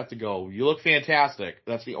 And you just have to go, you look fantastic.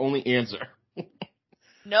 That's the only answer.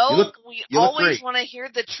 No, we always want to hear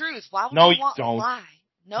the truth. Why would you want to lie?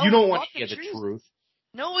 No, you don't want to hear the truth.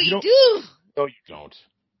 No, we do. No, you don't.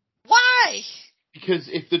 Why? Because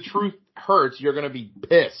if the truth hurts, you're going to be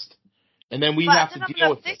pissed. And then we have to deal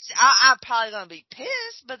with it. I'm probably going to be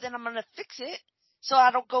pissed, but then I'm going to fix it so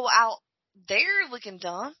I don't go out there looking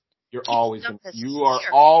dumb. You are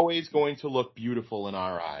always going to look beautiful in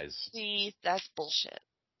our eyes. See, that's bullshit.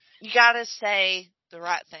 You got to say the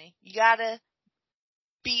right thing. You got to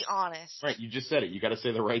be honest. Right, you just said it. You got to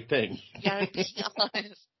say the right thing. You got to be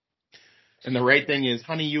honest. And the right thing is,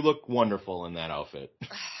 honey, you look wonderful in that outfit.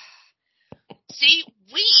 See,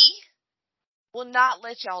 we will not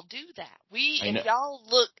let y'all do that. If y'all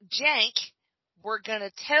look jank, we're going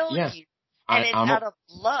to tell you. And it's out of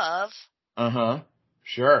love. Uh-huh.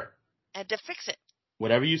 Sure. And to fix it.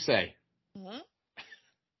 Whatever you say. Mm-hmm.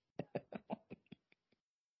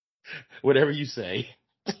 Whatever you say.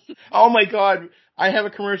 Oh my God. I have a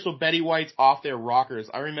commercial, Betty White's Off Their Rockers.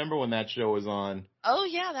 I remember when that show was on. Oh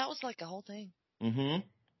yeah, that was like a whole thing. Mm-hmm.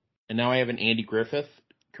 And now I have an Andy Griffith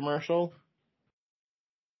commercial.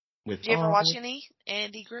 Did you ever watch any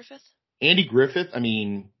Andy Griffith? Andy Griffith, I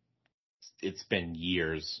mean, it's been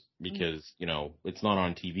years because, it's not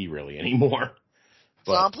on TV really anymore. It's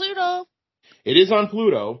on Pluto. It is on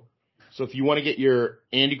Pluto. So if you want to get your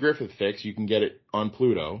Andy Griffith fix, you can get it on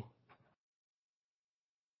Pluto.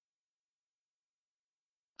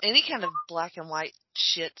 Any kind of black and white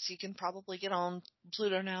shits you can probably get on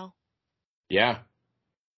Pluto now. Yeah.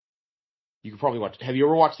 You can probably watch. Have you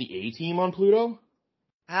ever watched the A-Team on Pluto?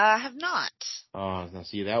 I have not. Now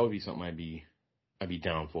see, that would be something I'd be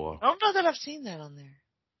down for. I don't know that I've seen that on there.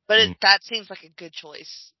 But that seems like a good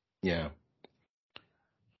choice. Yeah.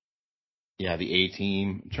 Yeah, the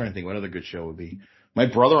A-Team. I'm trying to think what other good show would be. My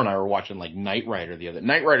brother and I were watching like Knight Rider the other.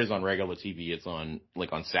 Knight Rider's on regular TV. It's on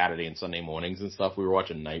like on Saturday and Sunday mornings and stuff. We were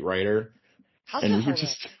watching Knight Rider. How's and that hold up?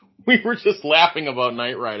 We were just laughing about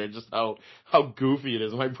Knight Rider, just how goofy it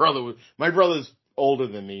is. My brother's older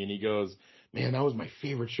than me, and he goes, "Man, that was my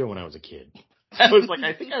favorite show when I was a kid." I was like,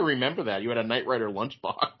 I think I remember that. You had a Knight Rider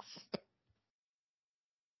lunchbox.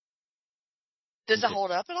 Does it hold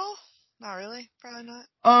up at all? Not really. Probably not.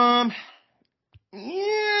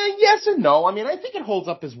 Yeah, yes and no. I mean, I think it holds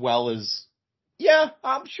up as well as, yeah,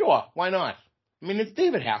 I'm sure. Why not? I mean, it's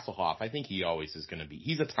David Hasselhoff. I think he always is going to be.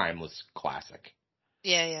 He's a timeless classic.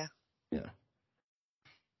 Yeah.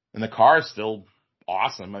 And the car is still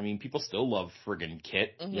awesome. I mean, people still love friggin'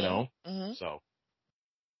 Kit, you know? Mm-hmm. So,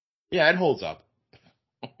 yeah, it holds up.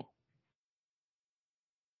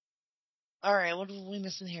 All right, what are we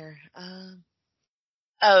missing here?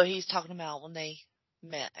 He's talking about when they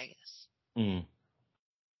met, I guess. Mm.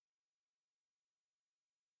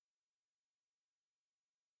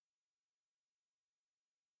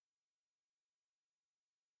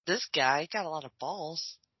 This guy got a lot of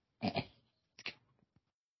balls. Got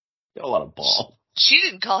a lot of balls. She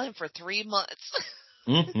didn't call him for 3 months.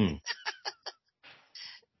 Mm-hmm.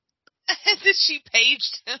 And then she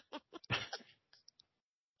paged him.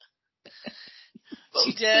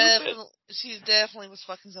 She definitely was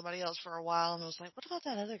fucking somebody else for a while and was like, what about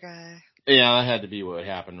that other guy? Yeah, that had to be what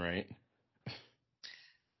happened, right?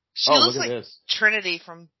 She looks look like at this. Trinity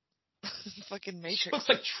from fucking Matrix. She looks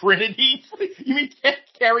like Trinity? You mean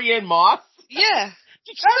Carrie Ann Moss? Yeah.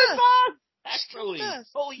 She kind of does. Actually. Does.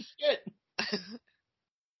 Holy shit.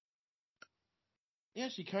 Yeah,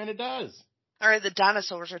 she kind of does. All right, the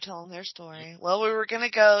dinosaurs are telling their story. Well, we were going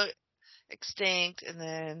to go extinct, and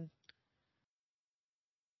then...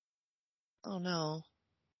 Oh, no.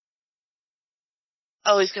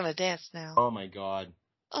 Oh, he's going to dance now. Oh, my God.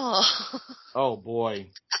 Oh. Oh, boy.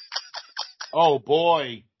 Oh,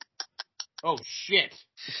 boy. Oh, shit.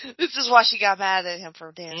 This is why she got mad at him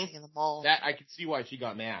for dancing in the mall. That I can see why she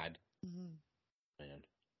got mad. Mm-hmm. Man.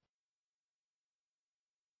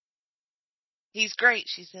 He's great,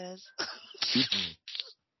 she says.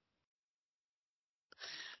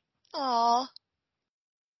 Aw.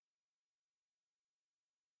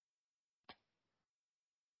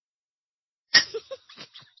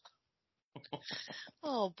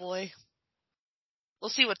 Oh, boy. We'll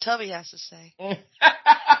see what Tubby has to say. We'll see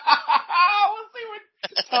what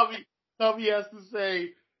Tubby has to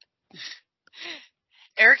say.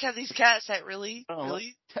 Eric had these cats that really...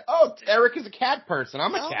 Eric is a cat person.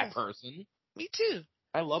 I'm a cat person. Me too.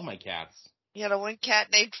 I love my cats. He had one cat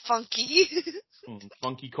named Funky.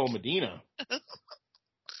 Funky Comedina. Oh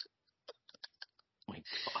my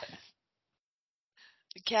God.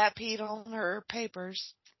 The cat peed on her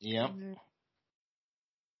papers. Yep.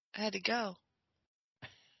 I had to go.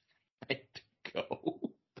 I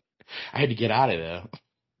had to get out of there.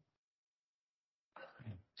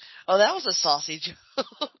 Oh, that was a saucy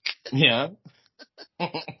joke. Yeah.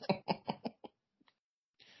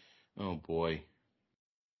 Oh, boy.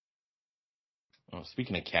 Oh,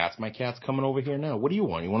 speaking of cats, my cat's coming over here now. What do you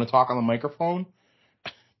want? You want to talk on the microphone?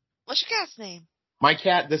 What's your cat's name? My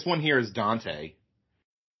cat, this one here is Dante.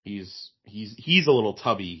 He's a little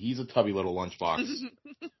tubby. He's a tubby little lunchbox.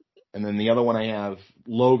 And then the other one I have,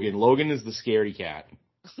 Logan. Logan is the scaredy cat.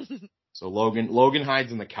 So Logan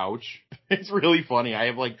hides in the couch. It's really funny. I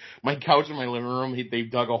have like my couch in my living room. They've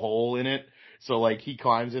dug a hole in it. So like he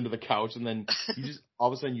climbs into the couch and then you just, all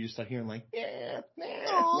of a sudden you just start hearing like, yeah,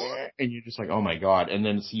 and you're just like, oh my God. And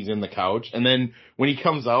then he's in the couch. And then when he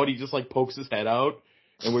comes out, he just like pokes his head out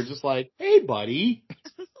and we're just like, hey buddy.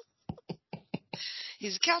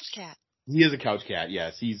 He's a couch cat. He is a couch cat,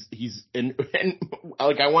 yes. He's and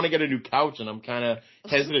like I want to get a new couch and I'm kind of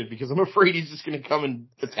hesitant because I'm afraid he's just going to come and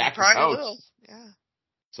attack the couch. Probably will. Yeah.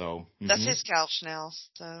 So that's his couch now.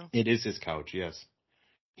 So it is his couch, yes.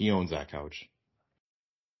 He owns that couch.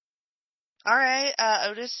 All right,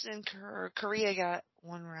 Otis and Korea got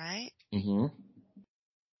one right. Mm-hmm.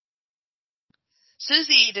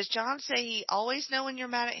 Susie, does John say he always know when you're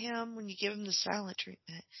mad at him when you give him the silent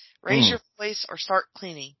treatment? Raise your voice or start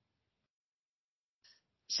cleaning.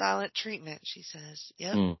 Silent treatment, she says.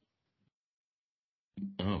 Yep. Mm.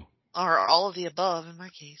 Oh. Or all of the above in my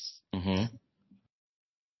case. Mm-hmm.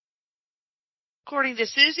 According to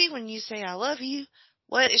Susie, when you say I love you,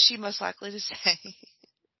 what is she most likely to say?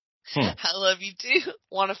 I love you too.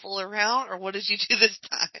 Want to fool around? Or what did you do this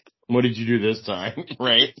time? What did you do this time?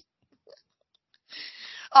 Right?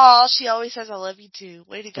 Oh, she always says I love you too.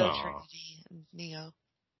 Way to go, Trinity and Neo.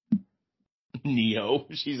 Neo.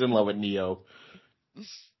 She's in love with Neo.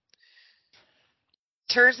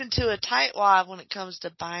 turns into a tightwad when it comes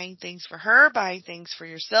to buying things for her, buying things for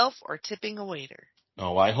yourself, or tipping a waiter.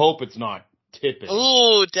 Oh, I hope it's not tipping.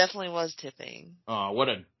 Ooh, definitely was tipping. Oh, what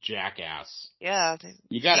a jackass. Yeah.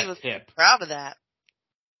 You gotta tip. Proud of that.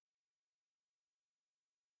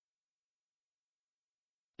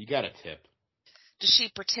 You gotta tip. Does she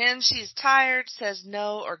pretend she's tired, says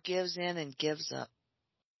no, or gives in and gives up?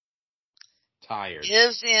 Tired.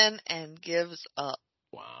 Gives in and gives up.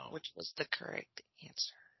 Wow. Which was the correct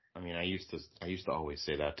answer. I mean, I used to always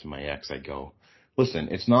say that to my ex. I'd go, listen,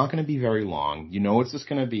 it's not going to be very long. You know, it's just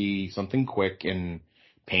going to be something quick and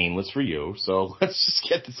painless for you. So let's just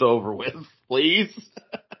get this over with, please.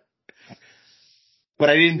 But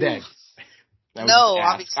I didn't beg.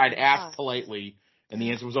 I'd ask politely, and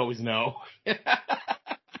the answer was always no.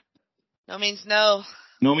 No means no.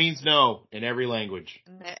 No means no in every language.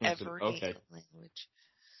 Language.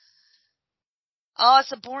 Oh,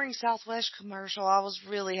 it's a boring Southwest commercial. I was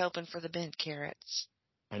really hoping for the bent carrots.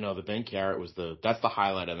 I know, the bent carrot was that's the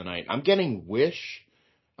highlight of the night. I'm getting Wish.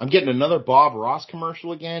 I'm getting another Bob Ross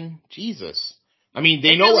commercial again. Jesus. I mean,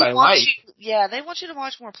 they know really what I like. They want you to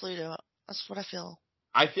watch more Pluto. That's what I feel.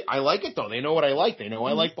 I like it, though. They know what I like. They know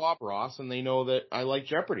I like Bob Ross, and they know that I like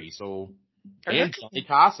Jeopardy. So, and Johnny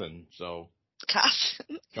Carson. So,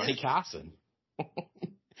 Johnny Carson.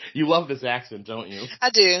 You love this accent, don't you? I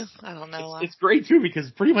do. I don't know why. It's great, too, because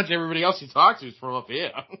pretty much everybody else you talk to is from up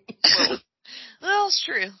here. Well, it's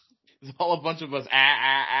true. It's all a bunch of us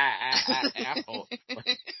assholes.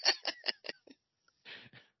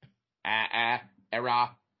 Era.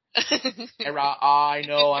 I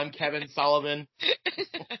know, I'm Kevin Sullivan.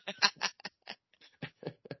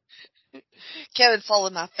 Kevin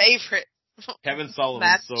Sullivan, my favorite. Kevin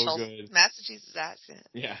Sullivan's so good. Massachusetts accent.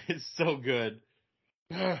 Yeah, it's so good.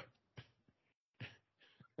 And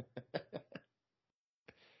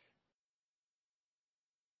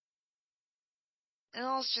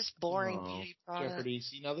it's just boring beauty products. Jeopardy.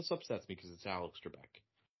 See, now this upsets me because it's Alex Trebek.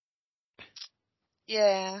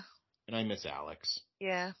 Yeah. And I miss Alex.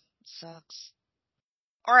 Yeah, it sucks.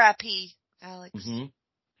 R.I.P. Alex. Mm-hmm.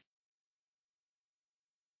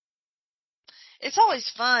 It's always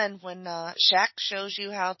fun when Shaq shows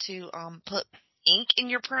you how to put ink in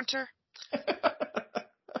your printer.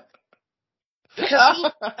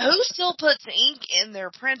 Because who still puts ink in their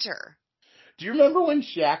printer? Do you remember when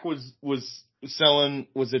Shaq was selling,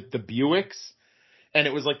 was it the Buicks? And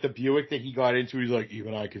it was like the Buick that he got into. He's like,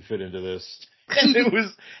 even I could fit into this. And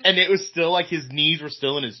it was still like his knees were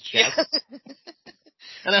still in his chest.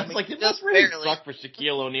 And I was like, it must really suck for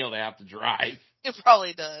Shaquille O'Neal to have to drive. It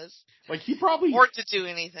probably does. Like he probably or to do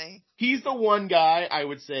anything. He's the one guy I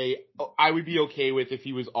would say I would be okay with if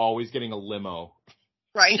he was always getting a limo.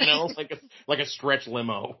 Right. You know, like a stretch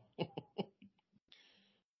limo.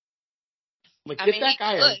 Like that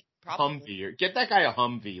guy a Humvee or get that guy a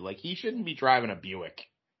Humvee. Like he shouldn't be driving a Buick.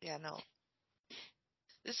 Yeah, no.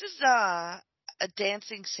 This is a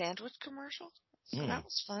dancing sandwich commercial. So that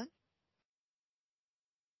was fun.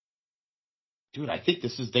 Dude, I think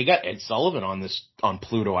they got Ed Sullivan on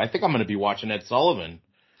Pluto. I think I'm going to be watching Ed Sullivan.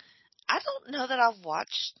 I don't know that I've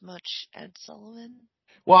watched much Ed Sullivan.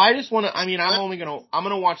 Well, I just want to, I'm going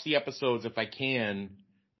to watch the episodes if I can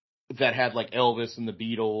that had like Elvis and the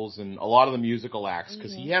Beatles and a lot of the musical acts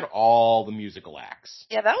because he had all the musical acts.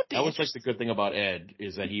 Yeah, that would be. That was like the good thing about Ed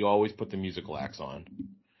is that he always put the musical acts on.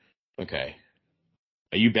 Okay.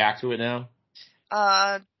 Are you back to it now?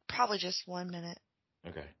 Probably just 1 minute.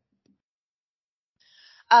 Okay.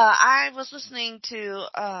 I was listening to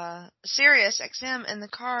Sirius XM in the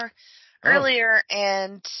car earlier,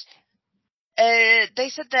 and they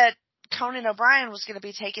said that Conan O'Brien was going to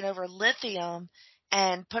be taking over Lithium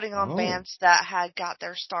and putting on bands that had got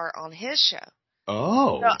their start on his show.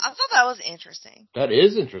 Oh. So I thought that was interesting. That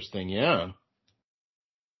is interesting, yeah.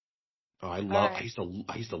 Oh, I used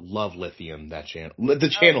to love Lithium, that channel.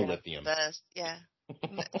 The channel Lithium. Best, yeah.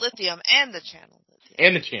 Lithium and the channel Lithium.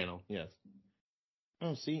 And the channel, yes.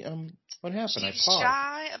 Oh, see, what happened? She's I paused.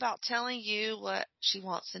 shy about telling you what she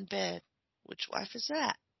wants in bed. Which wife is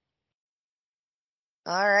that?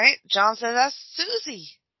 All right. John says that's Susie.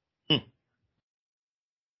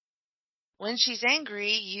 When she's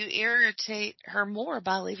angry, you irritate her more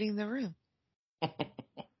by leaving the room.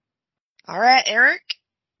 All right, Eric.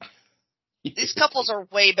 These couples are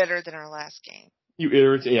way better than our last game. You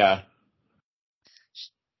irritate, yeah.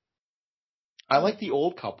 I like the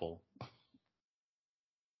old couple.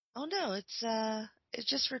 Oh no, it's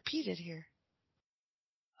just repeated here.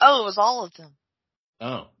 Oh, it was all of them.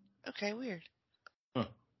 Oh. Okay, weird. Huh.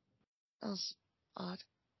 That was odd.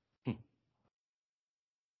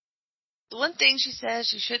 The one thing she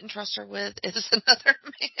says you shouldn't trust her with is another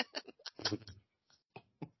man.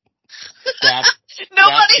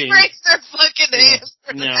 Nobody raised their fucking hands.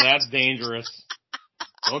 No, that's dangerous.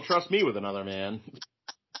 Don't trust me with another man.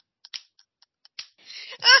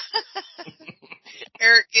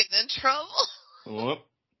 Eric getting in trouble.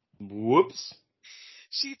 Whoops.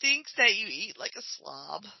 She thinks that you eat like a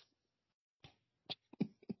slob.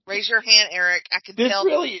 Raise your hand, Eric. I can tell.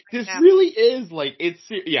 This really is like, it's,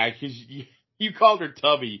 yeah, because you called her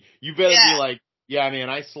Tubby. You better be like, yeah, man,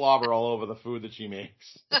 I slobber all over the food that she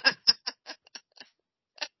makes.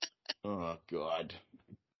 Oh, God.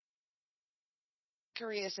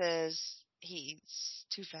 Korea says he eats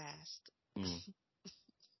too fast.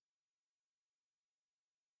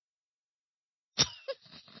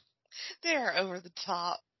 They are over the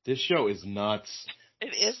top. This show is nuts.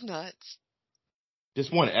 It is nuts. This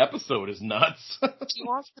one episode is nuts. She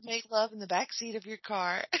wants to make love in the backseat of your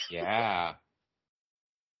car. Yeah.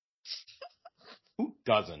 Who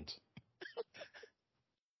doesn't?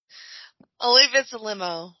 Only if it's a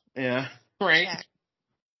limo. Yeah, right.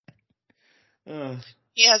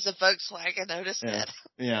 He has a Volkswagen, notice that.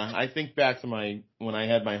 Yeah, I think back to when I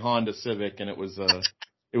had my Honda Civic and it was a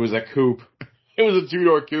coupe. It was a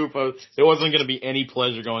 2-door coupe. There wasn't going to be any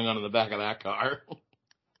pleasure going on in the back of that car.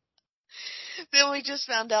 Then we just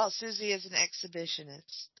found out Susie is an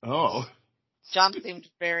exhibitionist. Oh. John seemed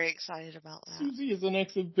very excited about that. Susie is an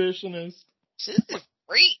exhibitionist. She's a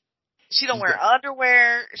freak. She don't wear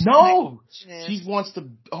underwear. No! She wants to...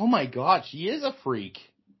 Oh, my God. She is a freak.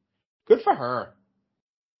 Good for her.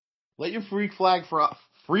 Let your freak flag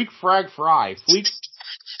fry.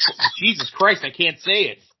 Jesus Christ, I can't say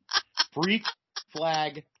it. Freak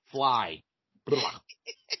flag fly.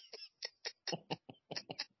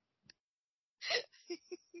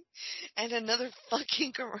 And another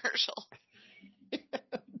fucking commercial.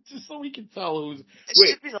 Just so we can tell who's... It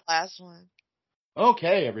should be the last one.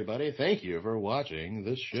 Okay, everybody. Thank you for watching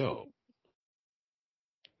this show.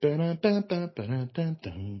 I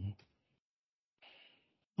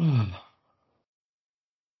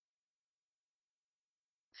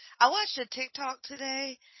watched a TikTok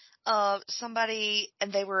today of somebody,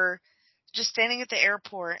 and they were just standing at the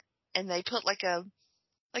airport, and they put like a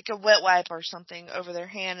wet wipe or something over their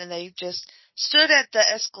hand, and they just stood at the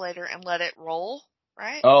escalator and let it roll,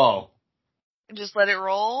 right? Oh. And just let it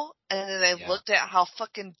roll, and then they looked at how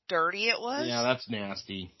fucking dirty it was. Yeah, that's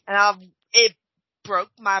nasty. And it broke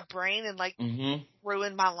my brain and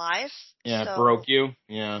ruined my life. Yeah, so, it broke you.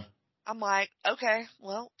 Yeah. I'm like, okay,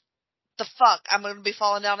 well, the fuck, I'm going to be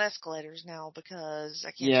falling down escalators now because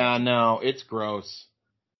I can't. Yeah, no, it's gross.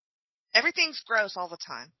 Everything's gross all the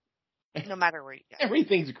time. No matter where you go.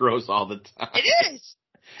 Everything's gross all the time. It is.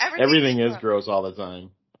 Everything is gross all the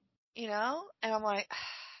time. You know? And I'm like,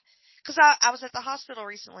 because I was at the hospital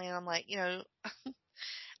recently, and I'm like, you know,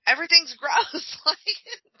 everything's gross. Like,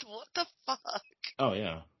 what the fuck? Oh,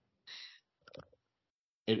 yeah.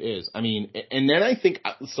 It is. I mean, and then I think,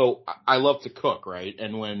 so I love to cook, right?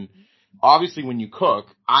 And obviously when you cook,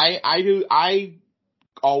 I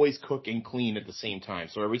always cook and clean at the same time.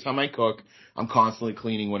 So every time I cook, I'm constantly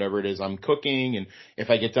cleaning whatever it is I'm cooking. And if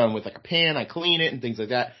I get done with like a pan, I clean it and things like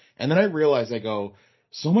that. And then I realize, I go,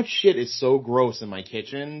 so much shit is so gross in my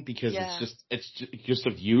kitchen because it's just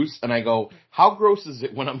of use. And I go, how gross is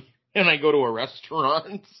it when I go to a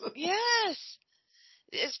restaurant? Yes.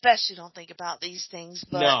 It's best you don't think about these things,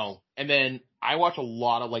 but... No. And then I watch a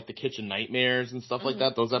lot of, like, the Kitchen Nightmares and stuff like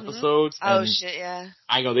that, those episodes. Oh, shit, yeah.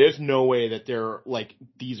 I go, there's no way that they're, like,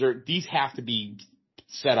 these have to be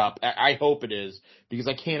set up. I hope it is, because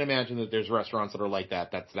I can't imagine that there's restaurants that are like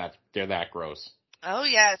that. They're that gross. Oh,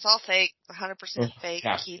 yeah, it's all fake. 100% fake.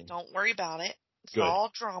 Keith, don't worry about it. It's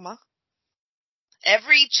all drama.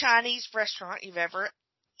 Every Chinese restaurant you've ever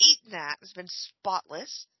eaten at has been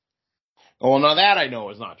spotless. Oh, well, now that I know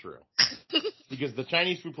is not true. Because the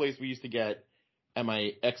Chinese food place we used to get at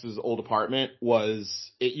my ex's old apartment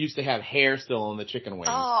it used to have hair still on the chicken wings.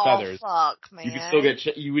 Feathers. Oh, fuck, man.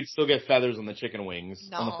 You would still get feathers on the chicken wings,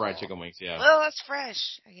 on the fried chicken wings, yeah. Well, that's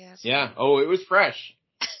fresh, I guess. Yeah. Oh, it was fresh.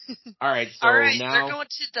 All right, so now... they're going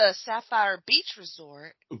to the Sapphire Beach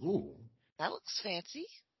Resort. Ooh. That looks fancy.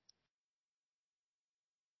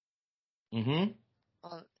 Mm-hmm.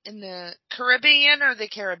 In the Caribbean or the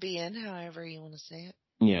Caribbean, however you want to say it.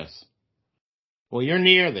 Yes. Well, you're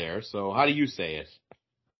near there, so how do you say it?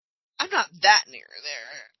 I'm not that near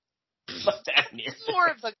there. Not that near. I'm more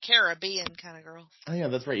of a Caribbean kind of girl. Oh yeah,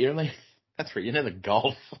 that's right. You're near the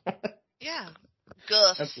Gulf. Yeah.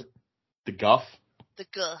 Gulf. The Gulf? The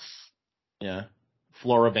Gulf. Yeah.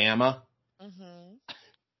 Floribama. Mm-hmm.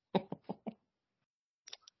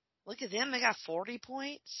 Look at them. They got 40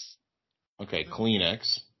 points. Okay,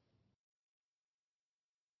 Kleenex.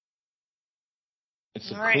 It's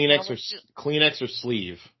a right, Kleenex or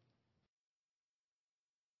sleeve.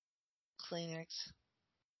 Kleenex.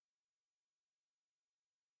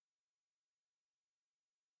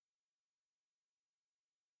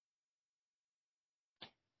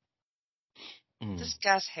 This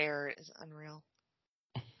guy's hair is unreal.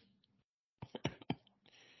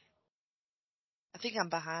 I think I'm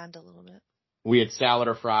behind a little bit. We had salad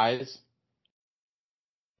or fries?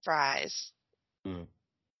 Fries.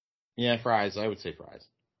 Yeah, fries. I would say fries.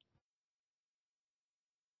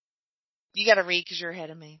 You got to read because you're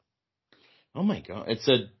ahead of me. Oh my god! It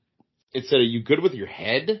said, "Are you good with your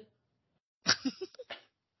head?"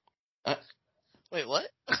 Wait, what?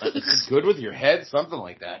 It's good with your head, something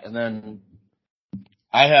like that. And then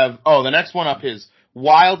I have the next one up is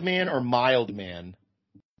wild man or mild man.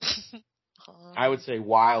 I would say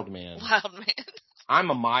wild man. Wild man. I'm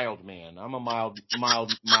a mild man. I'm a mild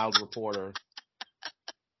reporter.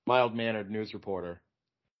 Mild-mannered news reporter.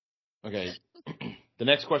 Okay. The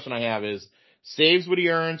next question I have is, saves what he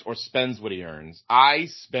earns or spends what he earns? I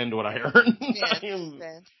spend what I earn.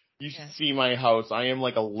 Yeah, you should see my house. I am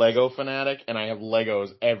like a Lego fanatic, and I have Legos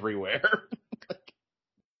everywhere.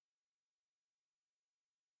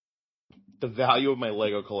 The value of my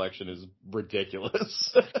Lego collection is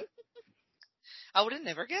ridiculous. I would have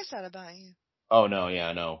never guessed that about you. Oh, no,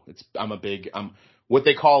 yeah, no. I'm what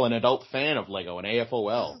they call an adult fan of Lego, an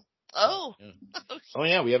AFOL. Oh. Yeah. Oh,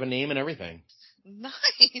 yeah, we have a name and everything.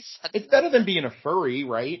 Nice. It's better than being a furry,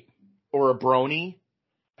 right? Or a brony.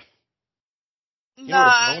 No,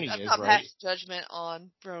 I'm not passing judgment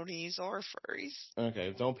on bronies or furries.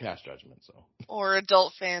 Okay, don't pass judgment, so. Or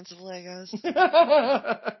adult fans of Legos.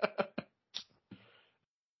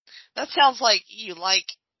 That sounds like you like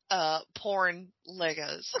porn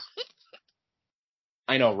Legos.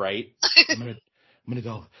 I know, right?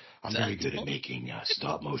 I'm very good at making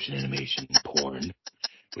stop motion animation porn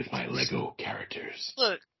with my Lego characters.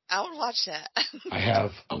 Look, I would watch that. I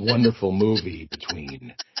have a wonderful movie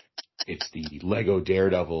between. It's the Lego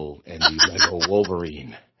Daredevil and the Lego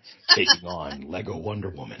Wolverine taking on Lego Wonder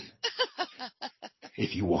Woman.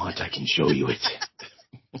 If you want, I can show you it.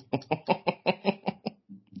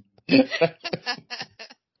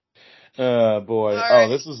 Oh, boy. Right. Oh,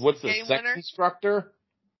 what's the sex instructor?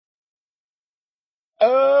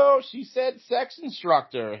 Oh, she said sex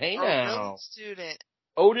instructor. Hey, now. Student.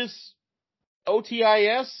 Otis,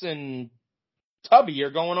 OTIS, and Tubby are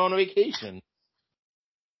going on a vacation.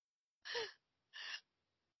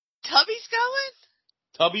 Tubby's going?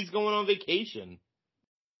 Tubby's going on vacation.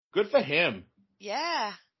 Good for him.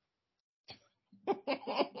 Yeah.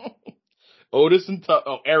 Otis and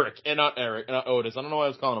Eric, and not Otis. I don't know why I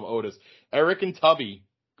was calling him Otis. Eric and Tubby.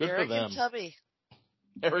 Good for them. Eric and Tubby.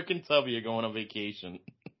 Eric and Tubby are going on vacation.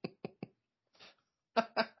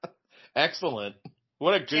 Excellent.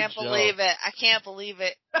 What a good show. I can't believe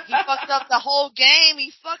it. He fucked up the whole game.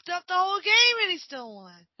 And he still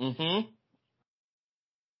won. Mm-hmm.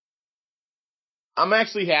 I'm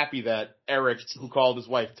actually happy that Eric, who called his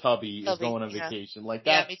wife Tubby, is going on vacation. Like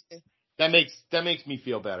that. Yeah, me too. That makes me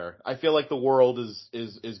feel better. I feel like the world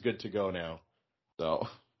is good to go now. So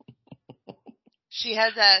she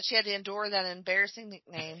had to endure that embarrassing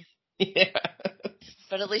nickname. Yeah.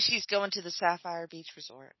 But at least she's going to the Sapphire Beach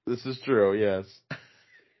Resort. This is true, yes.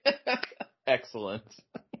 Excellent.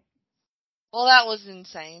 Well, that was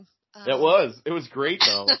insane. It was great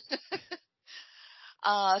though.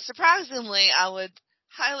 Surprisingly, I would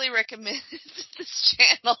highly recommend this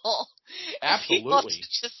channel. Absolutely. If you want to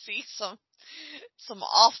just see some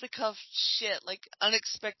off the cuff shit, like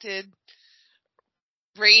unexpected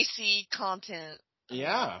racy content.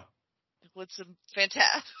 Yeah. With some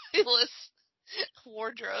fantabulous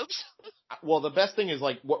wardrobes. Well, the best thing is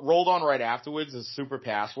like what rolled on right afterwards is Super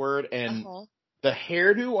Password, and the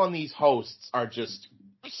hairdo on these hosts are just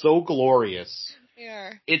so glorious.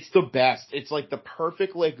 Yeah. It's the best. It's like the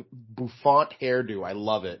perfect like bouffant hairdo. I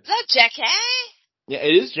love it. Is that Jack A? Yeah,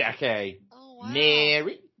 it is Jack A. Oh wow.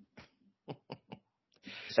 Mary.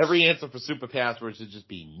 Every answer for Super Password should just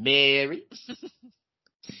be Mary.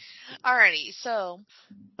 Alrighty, so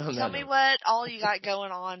tell me what all you got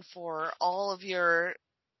going on for all of your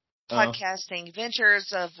podcasting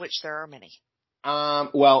ventures, of which there are many.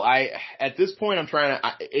 Well, at this point I'm trying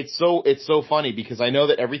to, it's so funny because I know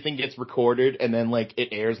that everything gets recorded and then like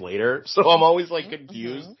it airs later. So I'm always like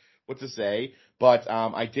confused what to say. But,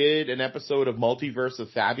 I did an episode of Multiverse of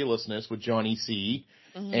Fabulousness with Johnny C.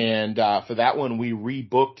 And, for that one we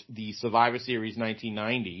rebooked the Survivor Series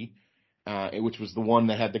 1990. which was the one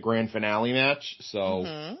that had the grand finale match.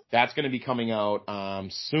 So that's going to be coming out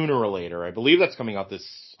sooner or later. I believe that's coming out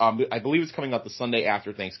I believe it's coming out the Sunday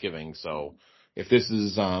after Thanksgiving. So if this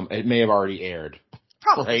is, it may have already aired.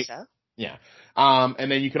 Probably right? so. Yeah. And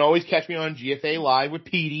then you can always catch me on GFA Live with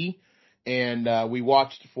Petey. And we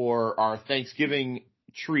watched for our Thanksgiving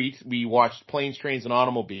treat. We watched Planes, Trains, and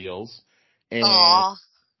Automobiles. And Aww.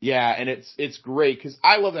 yeah, and it's great because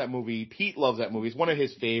I love that movie. Pete loves that movie. It's one of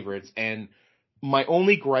his favorites. And my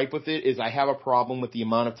only gripe with it is I have a problem with the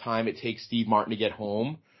amount of time it takes Steve Martin to get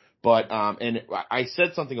home. But and I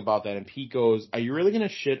said something about that, and Pete goes, "Are you really gonna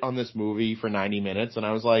shit on this movie for 90 minutes?" And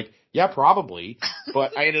I was like, "Yeah, probably."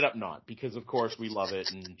 But I ended up not because, of course, we love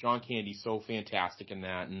it, and John Candy's so fantastic in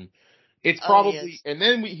that, and it's probably. And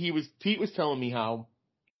then Pete was telling me how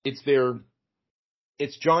it's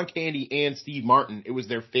John Candy and Steve Martin. It was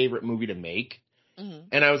their favorite movie to make. Mm-hmm.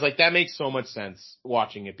 And I was like, that makes so much sense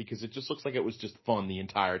watching it because it just looks like it was just fun the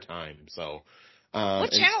entire time. So,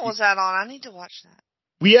 what channel was that on? I need to watch that.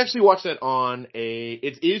 We actually watched that on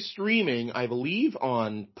it is streaming, I believe,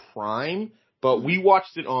 on Prime, but we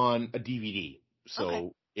watched it on a DVD.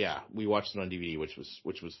 So yeah, we watched it on DVD, which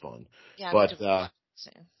was fun. Yeah, but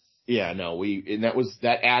yeah, no,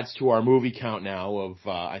 that adds to our movie count now of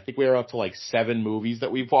I think we're up to like 7 movies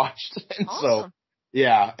that we've watched. And awesome. So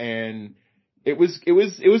yeah, and it was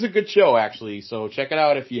a good show actually. So check it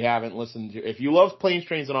out if you haven't listened to. If you love Planes,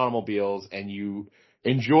 Trains, and Automobiles and you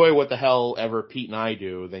enjoy what the hell ever Pete and I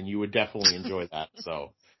do, then you would definitely enjoy that.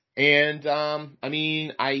 So, and I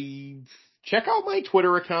mean, I check out my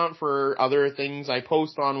Twitter account for other things I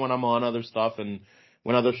post on when I'm on other stuff and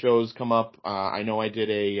when other shows come up. I know I did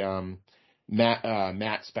a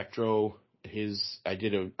Matt Spectro. I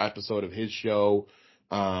did an episode of his show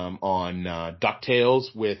on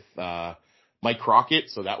DuckTales with Mike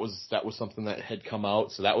Crockett, so that was something that had come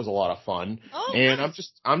out, so that was a lot of fun. Oh, and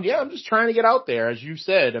nice. I'm just trying to get out there, as you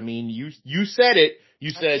said. I mean, you said it.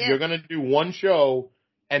 You said you're gonna do one show,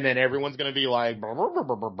 and then everyone's gonna be like, brr, brr,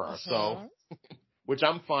 brr, brr, brr. So, which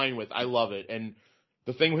I'm fine with. I love it. And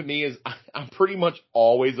the thing with me is I'm pretty much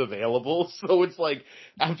always available, so it's like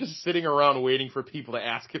I'm just sitting around waiting for people to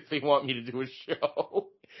ask if they want me to do a show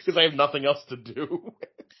because I have nothing else to do.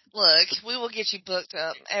 Look, we will get you booked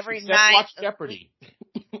up every Except night. Watch Jeopardy.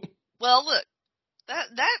 Well, look,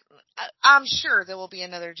 that I'm sure there will be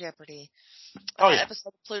another Jeopardy episode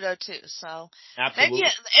of Pluto too. So absolutely,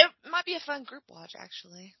 maybe it might be a fun group watch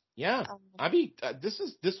actually. Yeah, I mean, this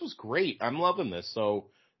was great. I'm loving this. So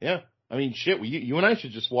yeah, I mean, shit, you and I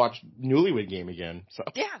should just watch Newlywed Game again. So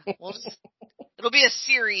yeah, it'll be a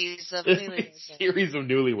series of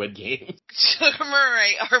Newlywed Games to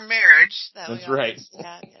commemorate our marriage. That's right.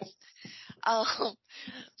 Yes.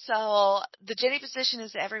 So the Jenny position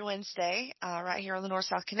is every Wednesday, right here on the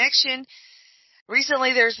North-South Connection.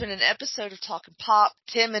 Recently, there's been an episode of Talkin' Pop.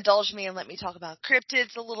 Tim indulged me and let me talk about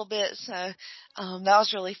cryptids a little bit, so that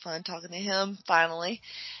was really fun talking to him finally.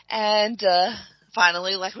 And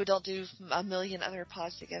finally, like we don't do a million other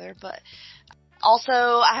pods together, but also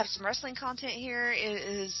I have some wrestling content here. It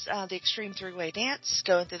is the Extreme 3-Way Dance,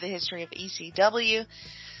 going through the history of ECW.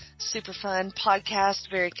 Super fun podcast,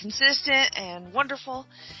 very consistent and wonderful.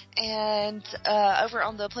 And over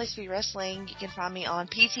on the Place to Be Wrestling, you can find me on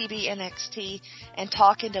PTB NXT and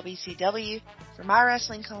Talkin' WCW for my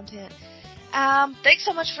wrestling content. Thanks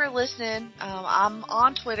so much for listening. I'm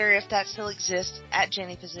on Twitter, if that still exists, at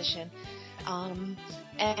Jenny Position.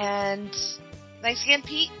 And thanks again,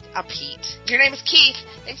 Pete. Pete. Your name is Keith.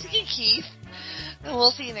 Thanks again, Keith. And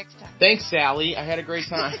we'll see you next time. Thanks, Sally. I had a great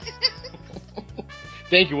time.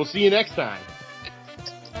 Thank you. We'll see you next time.